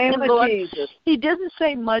the name of Lord, Jesus. He didn't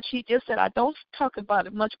say much. He just said, I don't talk about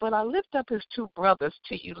it much, but I lift up his two brothers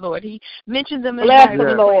to you, Lord. He mentioned them in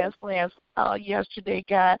class yesterday,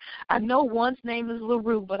 God. I know one's name is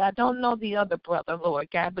LaRue, but I don't know the other brother, Lord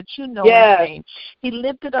God, but you know his name. He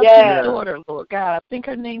lifted up his daughter, Lord God. I think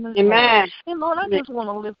her name is Lord. And Lord, I just want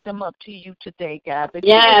to lift them up to you today, God, that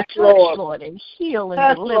you will touch, Lord, and heal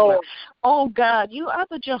and deliver. Lord. Oh, God, you are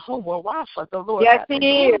the Jehovah Rapha, the Lord. Yes, he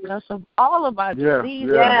is. Us of all of our disease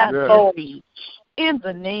and our disease. In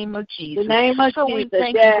the name of Jesus. So we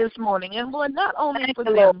thank you this morning. And Lord, not only for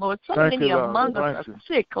them, Lord, so many among us are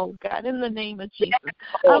sick, oh God, in the name of Jesus.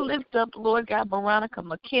 I lift up, Lord God, Veronica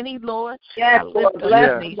McKinney, Lord. I lift up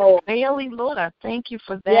Denise Bailey, Lord. I thank you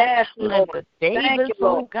for that. Linda Davis,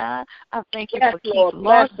 oh God. I thank you for Keith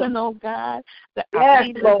Lawson, oh God. I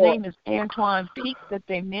believe his name is Antoine Peak that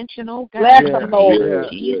they mentioned, oh God, in the name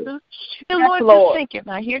of Jesus. And Lord, just thinking,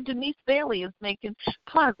 I hear Denise Bailey is making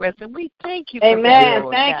progress, and we thank you for Amen.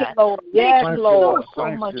 Thank you, Lord. Yes, Lord.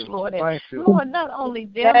 So much, Lord. Lord, not only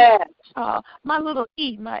them, my little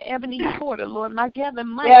E, my Ebony Porter, Lord, my Gavin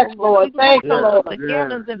Michael, yes, Lord. Thank you, Lord. The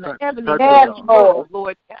Gavins and the Ebony Lord,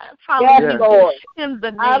 Lord God. Hallelujah. Yes, Lord. In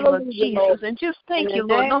the name of Jesus. Lord. And just thank you,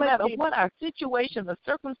 Lord, no matter what our situation or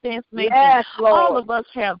circumstance may be, all of us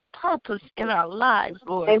have purpose in our lives,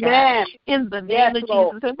 Lord God. In the name of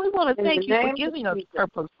Jesus. And we want to thank you for giving us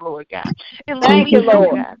purpose, Lord God. And thank you,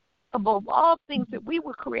 Lord. God, above all things that we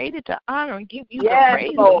were created to honor and give you the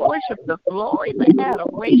praise, the worship, the glory, the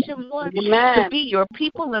adoration, Lord, to be your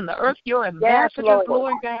people in the earth, your ambassadors,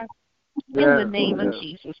 Lord God. In the name of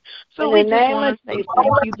Jesus. So we just want to say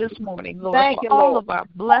thank you this morning, Lord, for all of our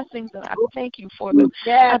blessings, and I thank you for them.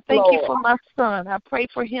 I thank you for my son. I pray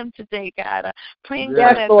for him today, God. I'm praying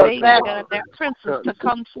for that baby, God, that princess to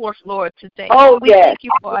come forth, Lord, today. We thank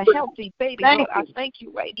you for a healthy baby, Lord. I thank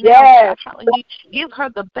you right now, God. Give her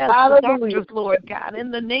the best doctors, Lord God,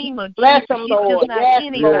 in the name of Jesus. He's just not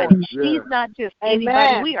anybody. He's not just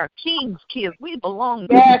anybody. We are king's kids. We belong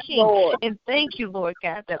to the king. And thank you, Lord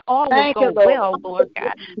God, that all will go well, Lord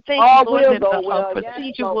God. Thank you, Lord, that the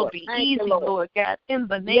procedure will be easy, Lord God, in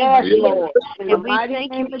the name of Jesus. And we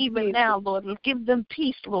thank you even now, Lord. Give them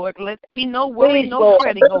peace, Lord. Let there be no worry, no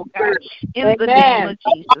fretting, oh God, in the name of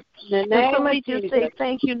Jesus. And so we just say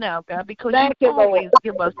thank you now, God, because you always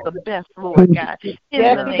give us the best, Lord God, in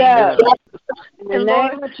the name of Jesus. And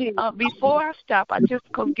Lord, before I stop, I just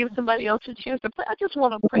go give somebody else a chance to pray. I just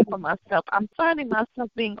want to pray for myself. I'm finding myself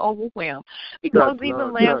being overwhelmed because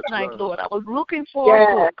even last night, Lord, I was looking for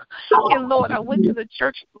a book. And Lord, I went to the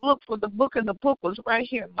church to look for the book, and the book was right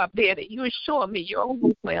here in my bed. And you were showing me you're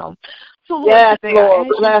overwhelmed. So Lord, today I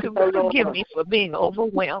ask you to forgive me for being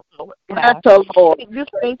overwhelmed, Lord God.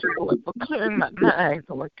 Just thank you, Lord, for clearing my mind,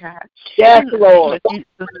 Lord God. Yes, Lord.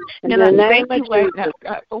 And I thank you right now,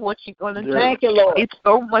 God, for what you're going to do. Thank you, Lord. It's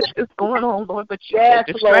so much that's going on, Lord, but the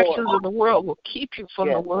distractions of the world will keep you from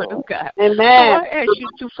the word of God. Amen. So I ask you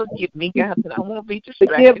to forgive me, God, that I won't be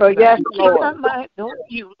distracted. Yes, Lord. Keep my mind on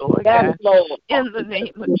you, Lord God. Lord. In the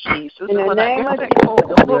name of Jesus. And when I got back home,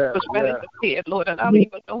 the book was right in the bed, Lord, and I don't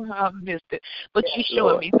even know how I missed it. But you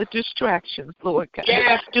showed me the distractions, Lord God.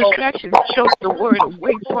 Distractions choke the word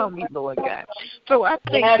away from me, Lord God. So I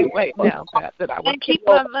thank you right now, God, that I will keep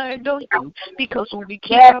my mind on you, because when we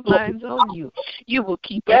keep our minds on you, you will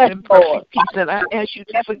keep us in perfect peace. And I ask you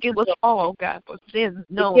to forgive us all, God, for sins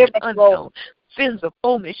known and unknown. Sins of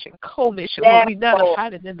omission, commission, when we not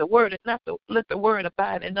abiding in the word and not to let the word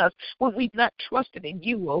abide in us, when we not trusted in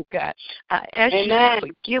you, oh God. I ask you to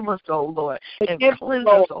forgive us, oh Lord, and cleanse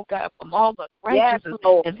us, oh God, from all the righteousness,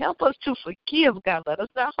 and help us to forgive, God. Let us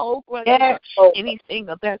not hold grudges or anything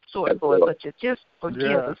of that sort, Lord, but you just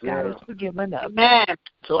forgive us, God, is forgiven us.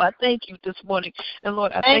 So I thank you this morning, and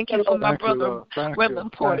Lord, I thank you for my brother,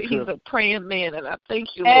 Reverend Porter. He's a praying man, and I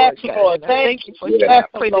thank you, Lord God, and I thank you for you. I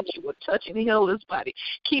pray that you will touch and heal his body.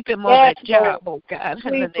 Keep him on that job, oh God,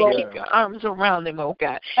 and then they keep your arms around him, oh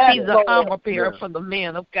God. He's an armor bearer for the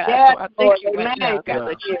man of God. So I thank you right now, God,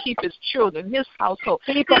 that you keep his children, his household,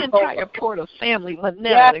 the entire Porter family,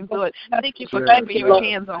 Lynette, and Lord, thank you for keeping your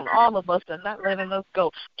hands on all of us and not letting us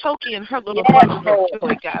go. Toki and her little bundle of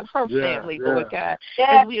joy, God, her family, Lord God.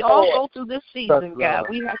 As we all go through this season, God,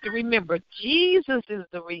 we have to remember Jesus is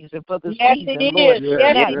the reason for the season, Lord.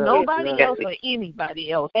 Not nobody else or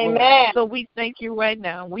anybody else, Lord. So we thank you right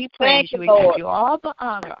now. We praise you. We give you all the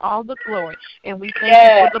honor, all the glory, and we thank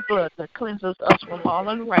you for the blood that cleanses us from all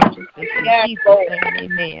unrighteousness. In Jesus'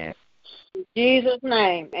 name, amen. In Jesus'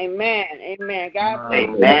 name, amen. Amen. God bless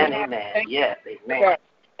you. Amen. Amen. Yes, amen.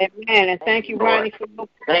 Amen. And thank you, Ronnie, for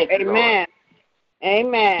amen.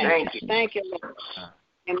 Amen. Thank you. Thank you, Lord.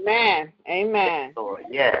 Amen. Amen. Lord,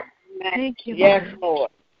 yes. Thank you, yes,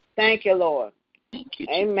 Lord. Thank you, Lord. Thank you.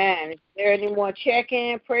 Amen. Is there any more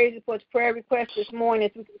check-in, praise reports, prayer requests this morning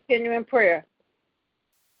as we continue in prayer?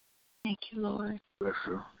 Thank you, Lord. Bless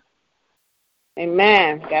you.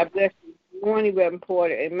 Amen. God bless you. Good morning, Reverend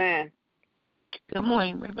Porter. Amen. Good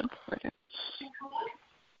morning, Reverend Porter.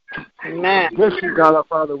 Amen. Bless you, God our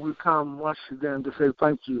Father. We come once again to say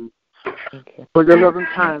thank you for your loving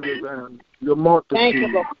kindness and your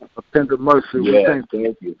multitude of tender mercy. We thank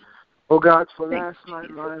you. Oh God, for last night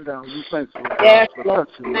lying down, we thank you for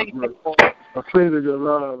touching us a finger of your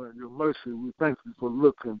love and your mercy. We thank you for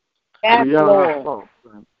looking beyond our faults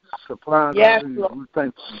and supplying our needs. We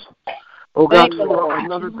thank you. Oh God, for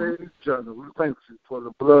another day together, we thank you for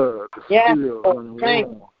the blood, the steel running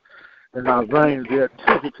warm in our veins, the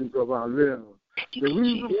activities of our limbs. the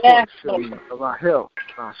reason of our health,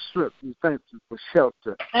 our strength. We thank you for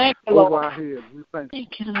shelter over our heads. We thank you.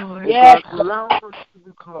 Thank you, Lord. Yes. God, allow us to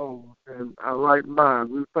be clothed in our right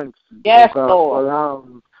mind. We thank you. Yes, God, Lord. allow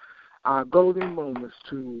our golden moments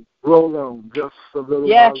to roll on just a little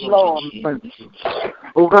yes, while Lord. We thank you.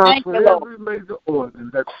 Oh, God, thank for you, every major organ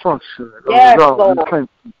that functions. Yes, God, Lord. we thank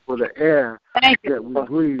you for the air that we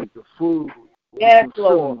breathe, the food yes, we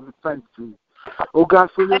consume. Lord. We thank you. Oh, God,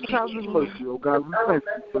 for your traveling mercy. Oh, God, we thank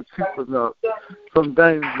you for keeping us from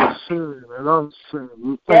danger, seen and unseen.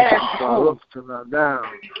 We thank you for our ups and our downs,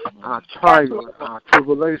 our trials, our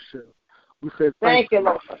tribulations. We say thank you,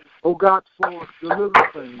 Lord. Oh, God, for the little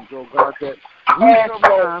things, oh, God, that we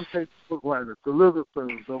sometimes take for granted. The little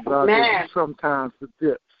things, oh, God, that we sometimes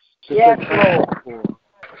forget to say thank you for.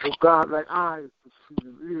 Oh, God, like eyes to see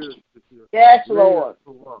and ears to hear. Yes, Lord.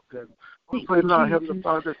 To walk. And we pray now, Heavenly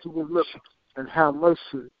Father, that you will look and have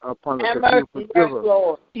mercy upon us, that you will forgive us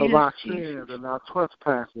of our sins and our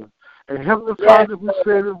trespasses. And Heavenly Father, we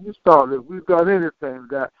said if we thought, if we've done anything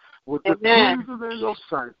that was displeasing in your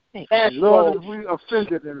sight, Lord, if we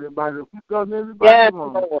offended anybody, if we've done anybody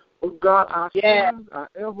wrong, oh God, our sins are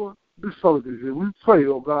ever before thee. And we pray,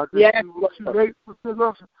 oh God, that you will create within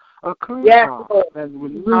us a clean heart and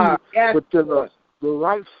renew within us the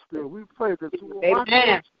right spirit. We pray that you will wash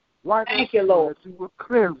us, thank you, Lord. that you will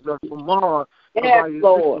cleanse us from all of our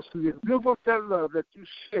iniquities and give us that love that you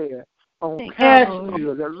share on Calvary,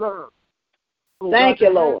 that love. Oh, thank God,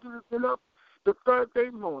 you, Lord. The third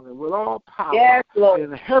day morning with all power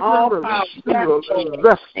in heaven and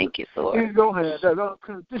rest thank you, Lord. in your hand, that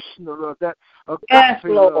unconditional love, that agape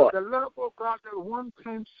love, that love, oh God, that one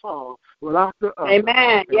can solve without the other.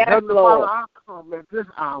 Amen. And Heavenly Father, I come at this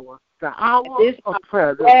hour, the hour of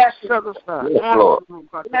prayer that you set aside. Yes, Lord.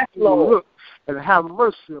 That you will look and have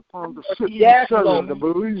mercy upon the sick and children, the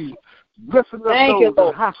bereaved, lifting up those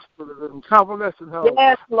in hospitals and convalescent homes.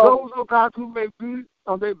 Those, oh God, who may be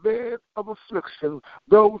on their bed of affliction,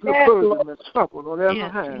 those who are burdened and troubled on every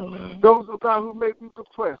hand, those, oh God, who may be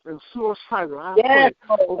depressed and suicidal. I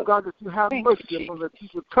pray, oh God, that you have mercy upon that you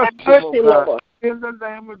will touch them, oh God, in the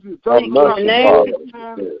name of Jesus. Those who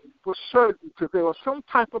are for surgery today or some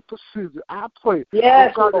type of procedure, I pray,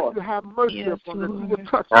 oh God, that you have mercy upon that you will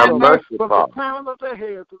touch them from the crown of their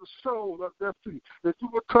head to the sole of their feet, that you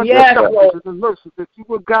will touch the nurses, that you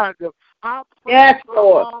will guide them. I pray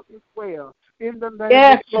all is well. In the name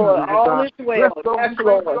of Jesus, all is well. Bless those who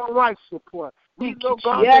make your life support. We know,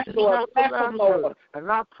 God, that you have the last word.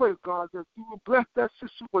 And I pray, God, that you will bless that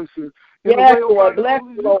situation in the way, oh God,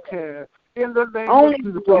 only you can. In the name of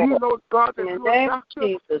Jesus. For we know, God, that you are doctor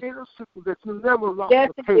in a sickness, that you never lost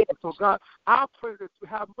the paper. So, God, I pray that you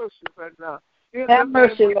have mercy right now. Have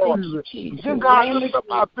mercy, Lord. Then God, lift up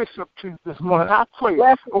our bishop to this morning. I pray,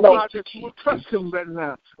 oh God, that you will touch him right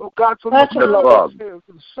now. Oh God, from the crown of his head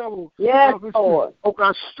to the sole of his feet. Oh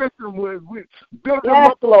God, strengthen him where he's weak. Build him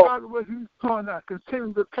up, oh God, where he's torn out.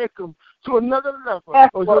 Continue to take him to another level.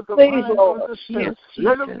 Lord. Please, Lord.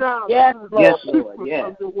 Let him down. Yes, Lord.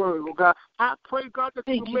 Of the word, oh God. I pray, God, that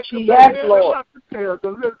you make him Lord.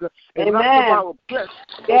 deliver, and not our bless.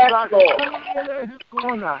 Yes, God, Lord. He's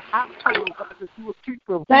going out. I pray, oh God, that you will keep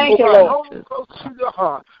him. Thank you, God, Lord. hold close to your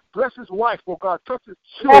heart. Bless his wife, oh God. Touch his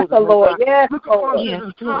children, Bless the Lord. Yes, Look Lord. upon his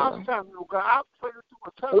entire family, oh God. I pray that you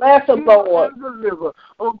will touch Bless the Lord. and deliver,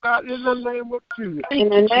 oh God, in the name of Jesus. In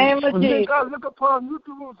the name of Jesus. God, look upon New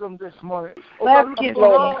Jerusalem this morning. Oh Bless God, look you, upon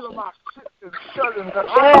Lord. all of our sick and children. God,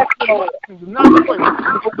 Yes, Lord. not pray.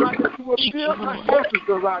 Oh God, that you will build my hedges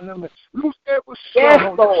around them. Loose every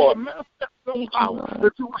stronghold. That you will manifest your power.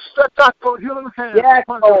 That you will stretch out your healing hands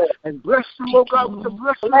upon them and bless them, oh God, with the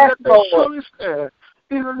blessing that they surely stand.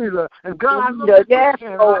 And God, I know that you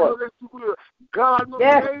can. I know that you will. God, no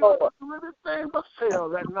name will do anything but fail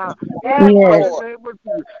right now. In the name of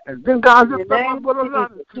Jesus. And then God, lift up my brother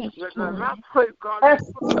Lonnie right now. And I pray, God, that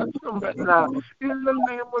you will touch him right now. In the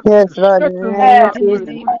name of Jesus.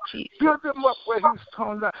 Build him up where he's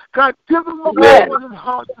torn out. God, give him up what his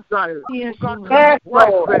heart desires. God,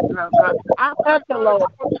 right now, God. I pray, God, that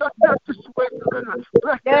you will touch that situation right now.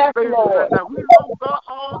 Bless that baby right now. We know, God,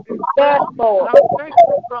 all is well. I thank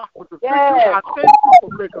you, God, for the victory. I thank you for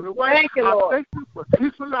making the way. Thank you, Lord. I thank you for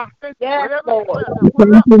peaceful. I thank you for every Lord. plan that we're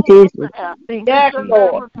not going to have. Yes,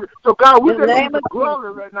 Lord. So, God, we give you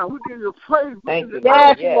glory right now. We give you praise. Thank you.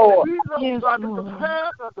 Yes, Lord. We know, God, that the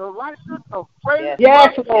prayers of the righteous of praise.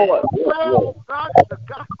 Yes, Lord. Prayer, oh God, that the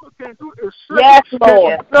gospel can do is yes,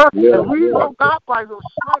 Lord. And we know, God, by your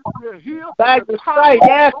stripes we are healed. By the stripes,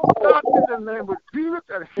 yes, God, in the name of Jesus.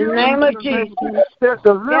 In the name of Jesus. There's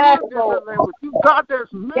deliverance in the name of Jesus. God, there's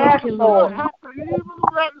miracles happening even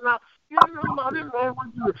right now. in the mighty name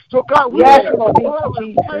of Jesus. So, God, we give you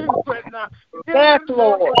glory and praise right now. Yes,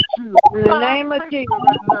 Lord. In the name of Jesus.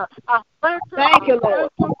 I thank you, Lord.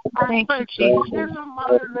 Thank you, Jesus. In the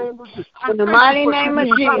mighty name of Jesus. In the mighty name of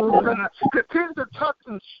Jesus. Continue to touch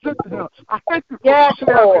and strengthen him. I thank you for yes,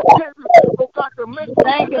 Lord. Oh, God, to make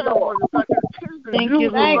thank you, Lord. God, thank you,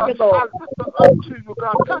 Lord. I lift her up to you,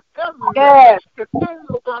 God. Touch everyone. Yes. Continue,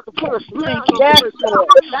 oh God, to put a smile on yes, her face. Lord.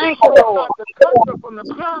 Thank you, Lord. To touch her from the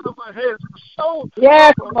crown of her head to the soul.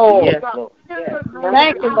 Yes, Lord. Yes, Lord.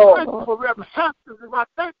 Thank you, Lord. Thank you for Reverend Haskins. I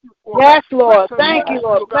thank you for yes, Lord. Thank you,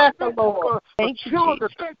 Lord. Bless the Lord. Thank you,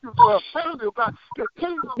 Jesus. Thank you for her family, oh God.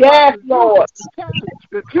 Yes, Lord.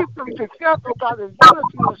 To keep them together, God, in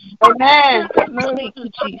unity. Amen. Thank you,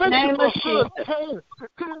 Jesus. Name of Jesus.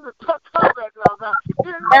 Continue to touch her right now, God.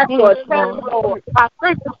 Yes, Lord. Lord. I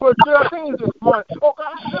thank you for Geraldine this morning. Oh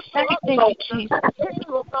God, thank you, Jesus.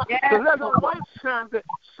 Oh God, to let her light shine that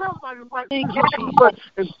somebody might see her Jesus.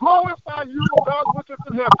 And glorify you, oh God, which is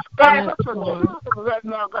in heaven. God, touch her children right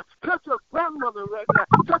now, God. Touch her grandmother right now.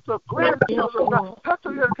 Touch her grandchildren, God. Touch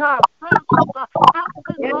her entire family, oh God. I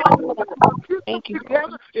pray, God, that you will keep them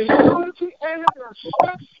together in unity and in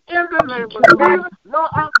strength in the name of Jesus. Lord,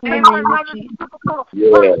 I pray right now that you look upon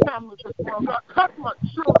my family this morning, God. Touch my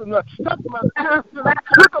children, touch my grandchildren.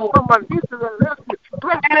 Look upon my nieces and nephews.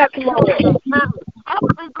 Bless their children and family. I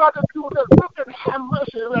pray, God, that you will just look and have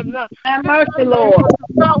mercy right now. Have mercy, Lord.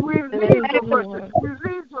 God, we need your mercy. We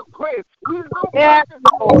need your grace. We know that you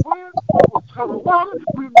will win over trouble water.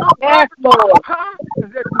 We know God that you will time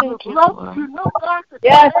and that you will blow. We know God that you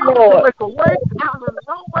will make a way out of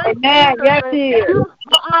no way. Amen. Yes, He is.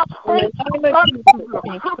 I pray, God, that you will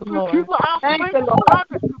comfort people. I pray, God,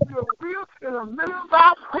 that you will real in the middle of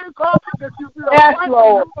our pray, God, that you will yes,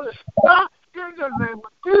 Lord. God, in the name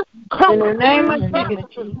of Jesus. In the name of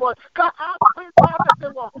Jesus. God, I pray, God, that they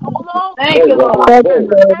will hold on. Thank you, Lord. I pray,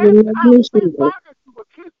 God, that you will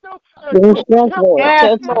keep them. Yes, Lord.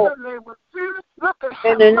 Yes, Lord.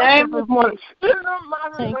 In the name of Jesus. In the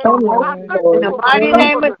mighty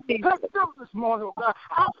name of Jesus.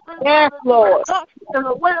 Yes, Lord.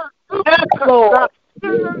 Yes, Lord.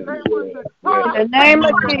 In the name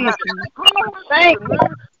of Jesus. Thank you.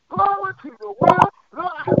 Glory to the will.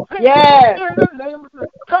 Yes. In the name of Jesus.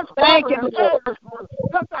 Thank you, Lord.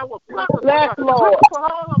 Touch our brothers. Bless, Lord.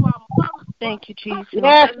 Thank you, Jesus.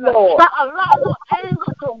 Yes, Lord. Allow your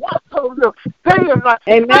angels to watch over them day and night.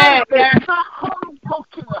 Amen. Yes.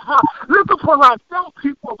 To the house. Look upon our young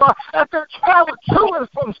people, God, as they travel to and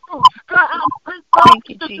from school. God, I pray, God,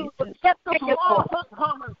 that you protect them from all hurt,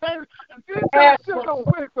 harm, and danger, and give them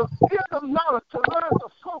wisdom, give them knowledge to learn, to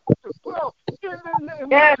focus, to grow. In the name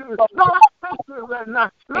of Jesus. Lord, I thank you right now.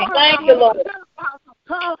 Lord, thank you, Lord.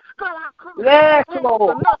 Yes,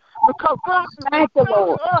 Lord. Because God, thank you,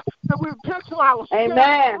 Lord. That we get to our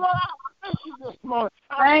Amen. Lord, thank you this morning.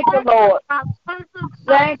 Thank you, Lord.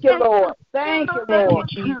 Thank you, Lord. Thank you, Lord.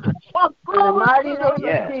 In the mighty name of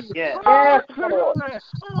Jesus. Yes, Lord.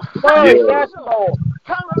 Yes, Lord.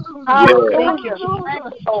 Hallelujah. Thank you,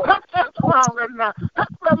 Lord. Touch that crown right now.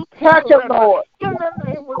 Touch it, Lord. In the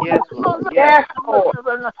name of yes, Jesus. Lord. Yes, Lord.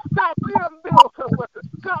 God, be a miracle with it.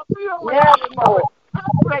 God, be a way. Yes, Lord. Touch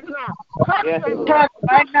right now. Touch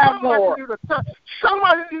right now, Lord.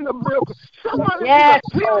 Somebody need a miracle. Somebody yes,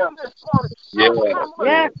 need a healing this morning.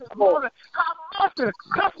 Yes, Lord.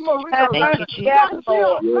 Touch Maria. Yes,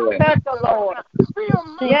 Lord. Touch the Lord.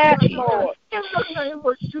 Yes, Lord. In the name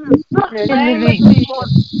of Jesus. In the name of Jesus.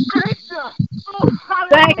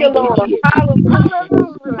 Thank you, Lord.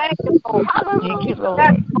 Hallelujah. Thank you, Lord. Thank you, Lord.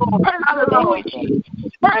 Yes, Lord. Hallelujah.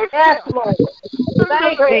 Yes, Lord.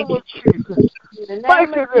 Thank you, Jesus. In the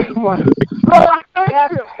name of Jesus. Lord, I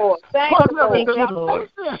thank you. Lord. Thank you, Lord. Thank you, Lord.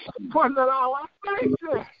 For the hour. Thank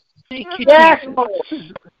you. Thank you, yes, Jesus. Lord. In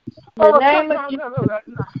the name of Jesus.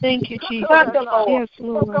 Thank you, Jesus. Touch the Lord. Yes,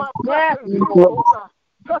 Lord. Yes, Lord.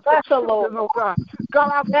 Touch the Lord. Oh God. God,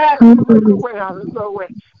 I pray that you make a way out of no way.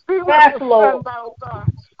 Be with yes, us, Lord. by, oh God.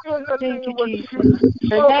 In the Thank name you, of Jesus. Jesus. In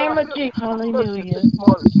the name of Jesus. Hallelujah.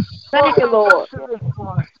 Thank you, Lord.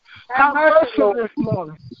 Have mercy this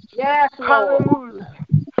morning. Yes, Lord. Hallelujah.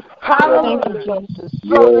 Hallelujah.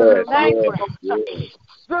 Yes, thank you.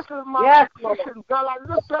 This is my petition, God.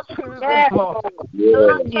 I lift up to you this morning.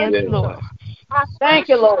 Yes, Lord. Thank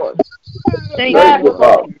you, Lord. Thank you,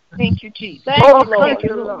 Lord. Thank you, Jesus. Thank you, Lord. Thank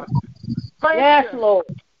you, Lord. Yes, Lord.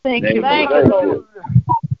 Thank you, Thank Lord. you, Lord.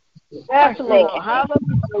 Yes, Lord.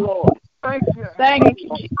 Hallelujah, Lord. Thank you. Thank you.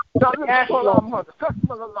 Yes, Lord. Touch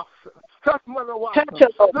Mother Lawson. Touch Mother Watson. Touch her,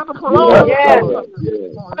 Lord. Yes.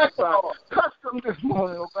 Touch her, Lord. Touch the them this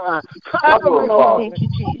morning, oh God. Thank you,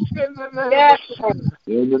 Jesus. In the name Yes, of Jesus.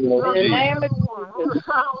 in the name of Jesus.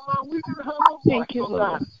 Thank you,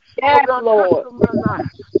 Lord. Yes, Lord.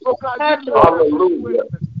 Oh God, hallelujah.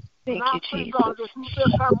 Thank you, Jesus.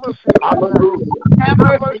 Hallelujah. Have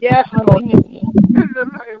mercy, yes, Lord.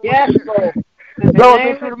 Yes, Lord. Lord,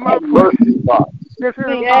 this is my mercy, God. This is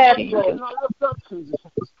yes, Lord.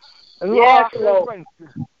 Yes, Lord.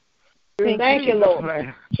 Thank you,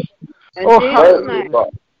 Lord. In Jesus' name.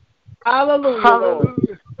 Hallelujah, Lord.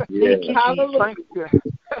 Thank you, hallelujah.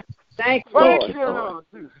 Thank you, Lord.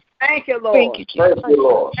 Thank you, Lord. Thank you, Jesus. Thank you,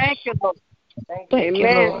 Lord. Thank you, Lord. Thank you,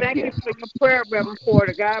 Amen. Lord. Thank you for your prayer, Reverend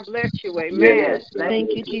Porter. God bless you. Amen. Yes,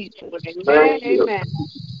 Thank you, Jesus. Amen. Amen.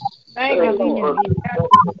 Thank you, Lord.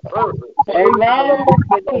 Amen.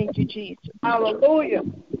 Thank you, Jesus. Hallelujah.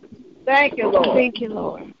 Thank you, Lord. Thank you,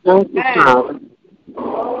 Lord. Amen.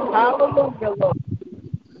 Hallelujah, Lord.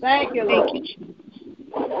 Thank you, Lord. Thank you, Jesus.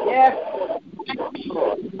 Yes,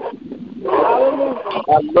 Lord. Hallelujah.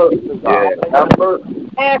 Have mercy, God. Have mercy.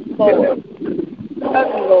 Yes, Lord.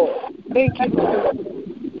 Thank you, Lord. Thank you, Lord.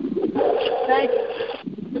 Thank you.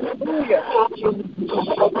 Hallelujah. Thank you, Lord.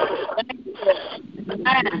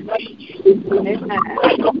 Amen.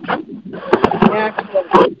 Yes,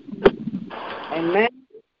 Lord. Amen.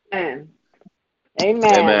 Amen.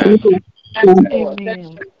 Amen.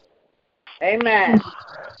 Amen.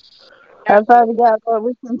 Our Father God, Lord,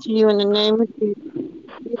 we come to you in the name of Jesus.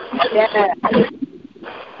 Yeah.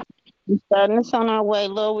 You're starting us on our way,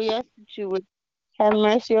 Lord. We ask that you would have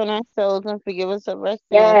mercy on our souls and forgive us of our sins.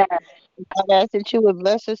 Yeah. I ask that you would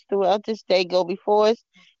bless us throughout this day. Go before us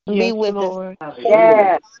and be with Lord. us.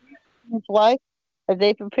 Yeah. His wife, as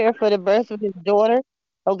they prepare for the birth of his daughter.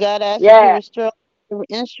 Oh God, I ask that you restore the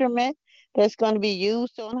instrument that's going to be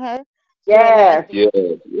used on her. Yes. Yes.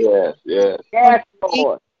 Yes,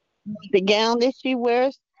 Lord. The gown that she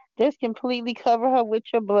wears, just completely cover her with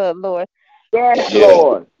your blood, Lord. Yes,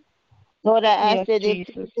 Lord. Lord, I ask that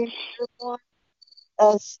Jesus. if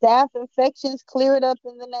staph infections, clear it up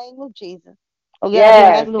in the name of Jesus. Oh God,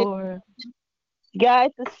 yes, Lord.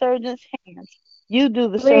 Guide the surgeon's hands. You do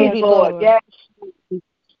the surgery, Lord. Yes.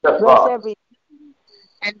 Bless every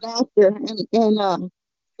and doctor and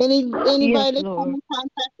anybody that come in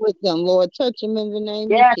contact with them, Lord, touch them in the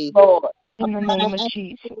name of Jesus. Lord. In the name of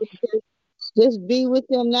Jesus. Just be with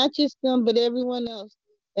them, not just them, but everyone else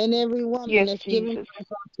and every woman that's giving birth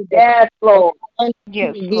today. Yes, Lord.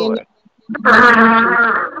 Yes, Lord. Thank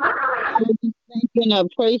you and I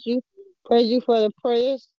praise you. Praise you for the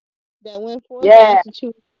prayers that went forth. Yes.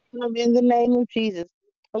 In the name of Jesus.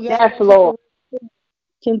 Oh God, yes, Lord.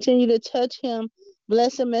 Continue to touch him.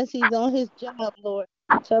 Bless him as he's on his job, Lord.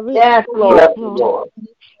 Yes, Lord.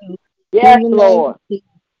 Yes, Lord.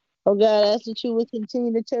 Oh God, I ask that you would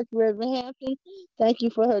continue to touch Reverend Hampton. Thank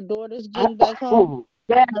you for her daughters getting back home.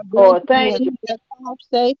 Yes, Lord. Thank you.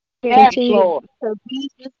 Safe. Yes, Lord. Her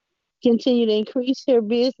business. Continue to increase her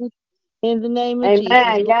business in the name of Jesus.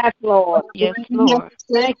 Amen. Yes, Lord. Yes, Lord.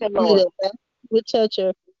 Thank you, Lord. We touch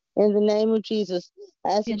her in the name of Jesus.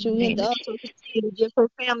 I ask that you also continue to give her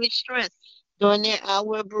family strength during their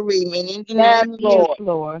hour of bereavement. In the name of Lord.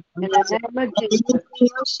 Lord. In the name of Jesus. Anything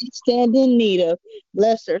else she stand in need of,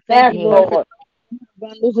 bless her. Thank you, Lord, for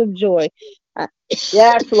bundles of joy.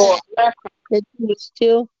 Yes, Lord.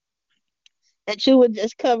 That you would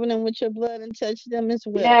just cover them with your blood and touch them as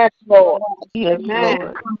well. Yes, Lord. Yes,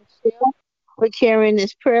 Lord. We're carrying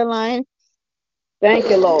this prayer line. Thank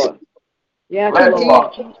you, Lord. Yes,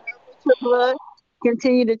 Lord.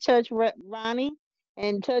 Continue to touch Ronnie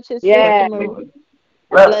and touch his sister.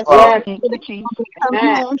 Bless yes. Come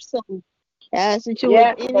home soon. Ask that you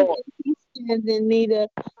would anything he stands in need of.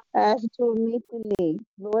 Ask that you would meet the need.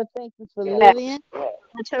 Lord, thank you for Lillian.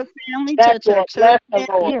 Touch her family. Touch her church.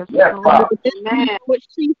 What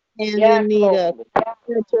she stands in need of. Touch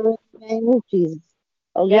her in the name of Jesus.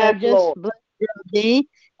 Oh God, just bless Geraldine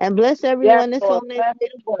and bless everyone that's on their way to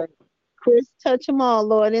work. Chris, touch them all,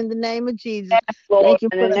 Lord, in the name of Jesus. Thank you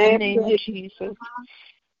for the name of Jesus.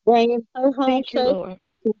 Bringing her home Thank you, Lord.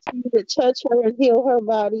 Continue to touch her and heal her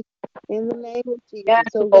body in the name of Jesus.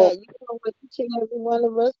 So God, you know what each and every one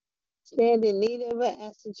of us stand in need of. I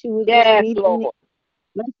ask that you would just meet the need.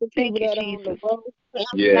 Bless the people that are on the road.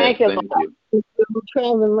 Thank you.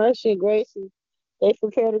 Traveling mercy and grace. They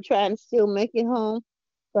prepare to try and still make it home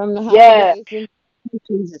from the holidays. In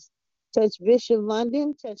Jesus. Touch Bishop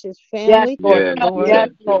London, touch his family.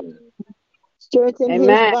 Strengthen his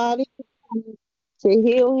body to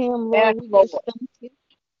heal him, Lord. We just thank you.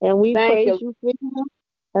 And we praise you for him.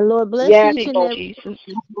 And Lord, bless each and every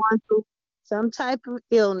person going through some type of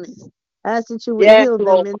illness. I ask that you would heal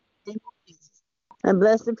them in the name of Jesus. And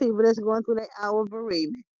bless the people that's going through the hour of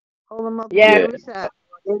bereavement. Hold them up on every side.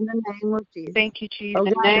 In the name of Jesus. Thank you, Jesus. Oh,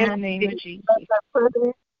 God, in the name of Jesus.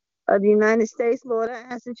 President of the United States, Lord, I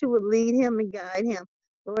ask that you would lead him and guide him.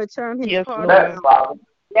 Lord, turn his heart around.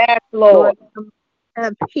 Yes, Lord.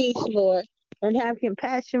 Have peace, Lord, and have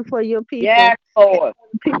compassion for your people. Yes, Lord.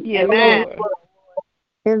 Amen.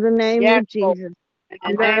 In the name of Jesus. Lord.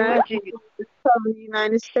 In the name of Jesus. Cover the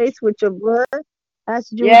United States with your blood.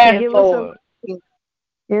 Ask that you would give us a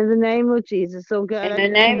in the name of Jesus. So God, in the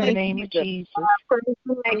name of Jesus. I pray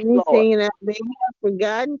for anything that I may have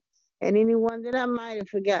forgotten and anyone that I might have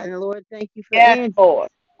forgotten. Lord, thank you for answering. Lord.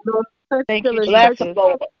 Lord, thank you, bless Jesus.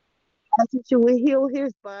 Lord. Ask that you will heal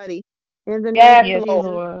his body in the name of Jesus.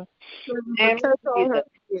 Lord. Touch all her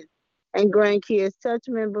kids and grandkids. Touch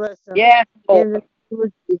them and bless them. Yes, Lord. In the name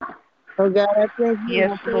of Jesus. Oh God, I thank you.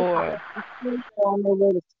 Yes, Lord. On their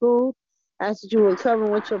way to school. Ask that you will cover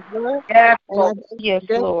with your blood. Yes, Lord. Yes,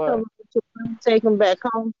 Lord. Take them back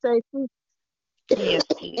home safely. Yes,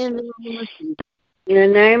 in the name of Jesus. In the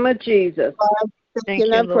name of Jesus. Thank you,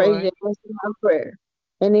 Lord. Answer my prayer.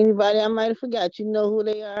 And anybody I might have forgot, you know who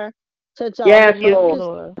they are. Touch all yes, the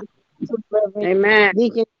Lord. Amen.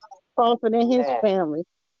 Deacon Crawford and his family.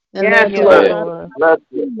 And yes, Lord.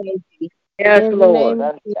 Yes, Lord.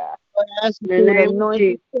 I ask you to anoint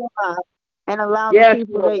your lives and allow the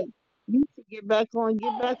people that you to get back on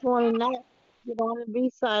and not get on and be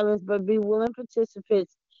silent, but be willing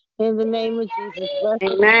participants in the name of Jesus.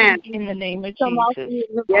 Amen. In the name of Come Jesus.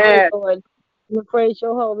 Yes. Lord. We praise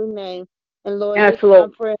your holy name. And Lord, yes,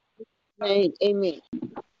 Lord. Prayer name. Amen.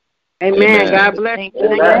 Amen. God bless you. Thank you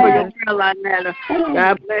for your prayer, Lynetta.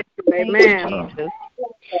 God bless you. Amen. Thank you, Jesus.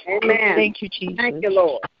 Amen. Thank you, Jesus. Thank you,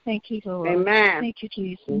 Lord. Thank you, Lord. Amen. Thank you,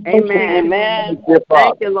 Jesus. Amen. Amen.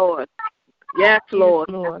 Thank you, Lord. Yes, Lord.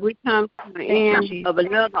 Yes, Lord. We come to the end of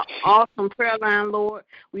another awesome prayer line, Lord.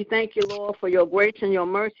 We thank you, Lord, for your grace and your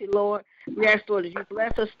mercy, Lord. We ask, Lord, that you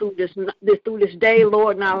bless us through this day,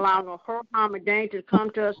 Lord, not allow no hurt, harm, or danger to come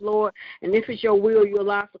to us, Lord. And if it's your will, you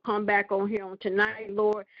allow us to come back on here on tonight,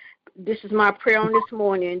 Lord. This is my prayer on this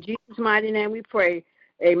morning. In Jesus' mighty name we pray.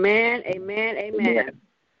 Amen, amen, amen.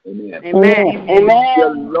 Amen. Amen. Amen. The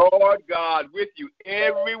Lord God with you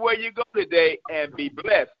everywhere you go today, and be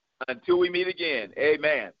blessed until we meet again.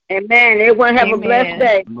 Amen. Amen. Everyone have a blessed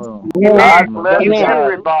day. God bless you,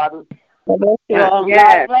 everybody. God bless you.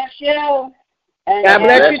 God bless you. And God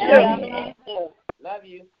bless you too. Love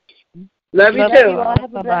you. Love you too.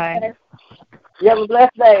 Bye-bye. You have a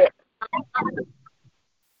blessed day.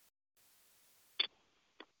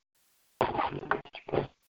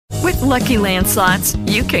 With Lucky Land Slots,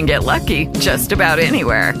 you can get lucky just about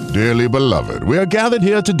anywhere. Dearly beloved, we are gathered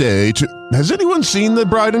here today to... Has anyone seen the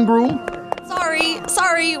bride and groom?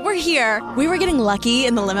 Sorry, we're here. We were getting lucky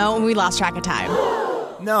in the limo and we lost track of time.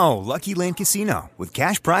 No, Lucky Land Casino, with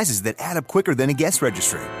cash prizes that add up quicker than a guest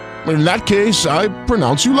registry. In that case, I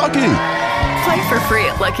pronounce you lucky. Play for free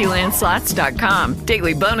at LuckyLandSlots.com.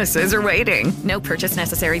 Daily bonuses are waiting. No purchase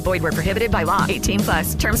necessary. Void where prohibited by law.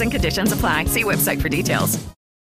 18+. Terms and conditions apply. See website for details.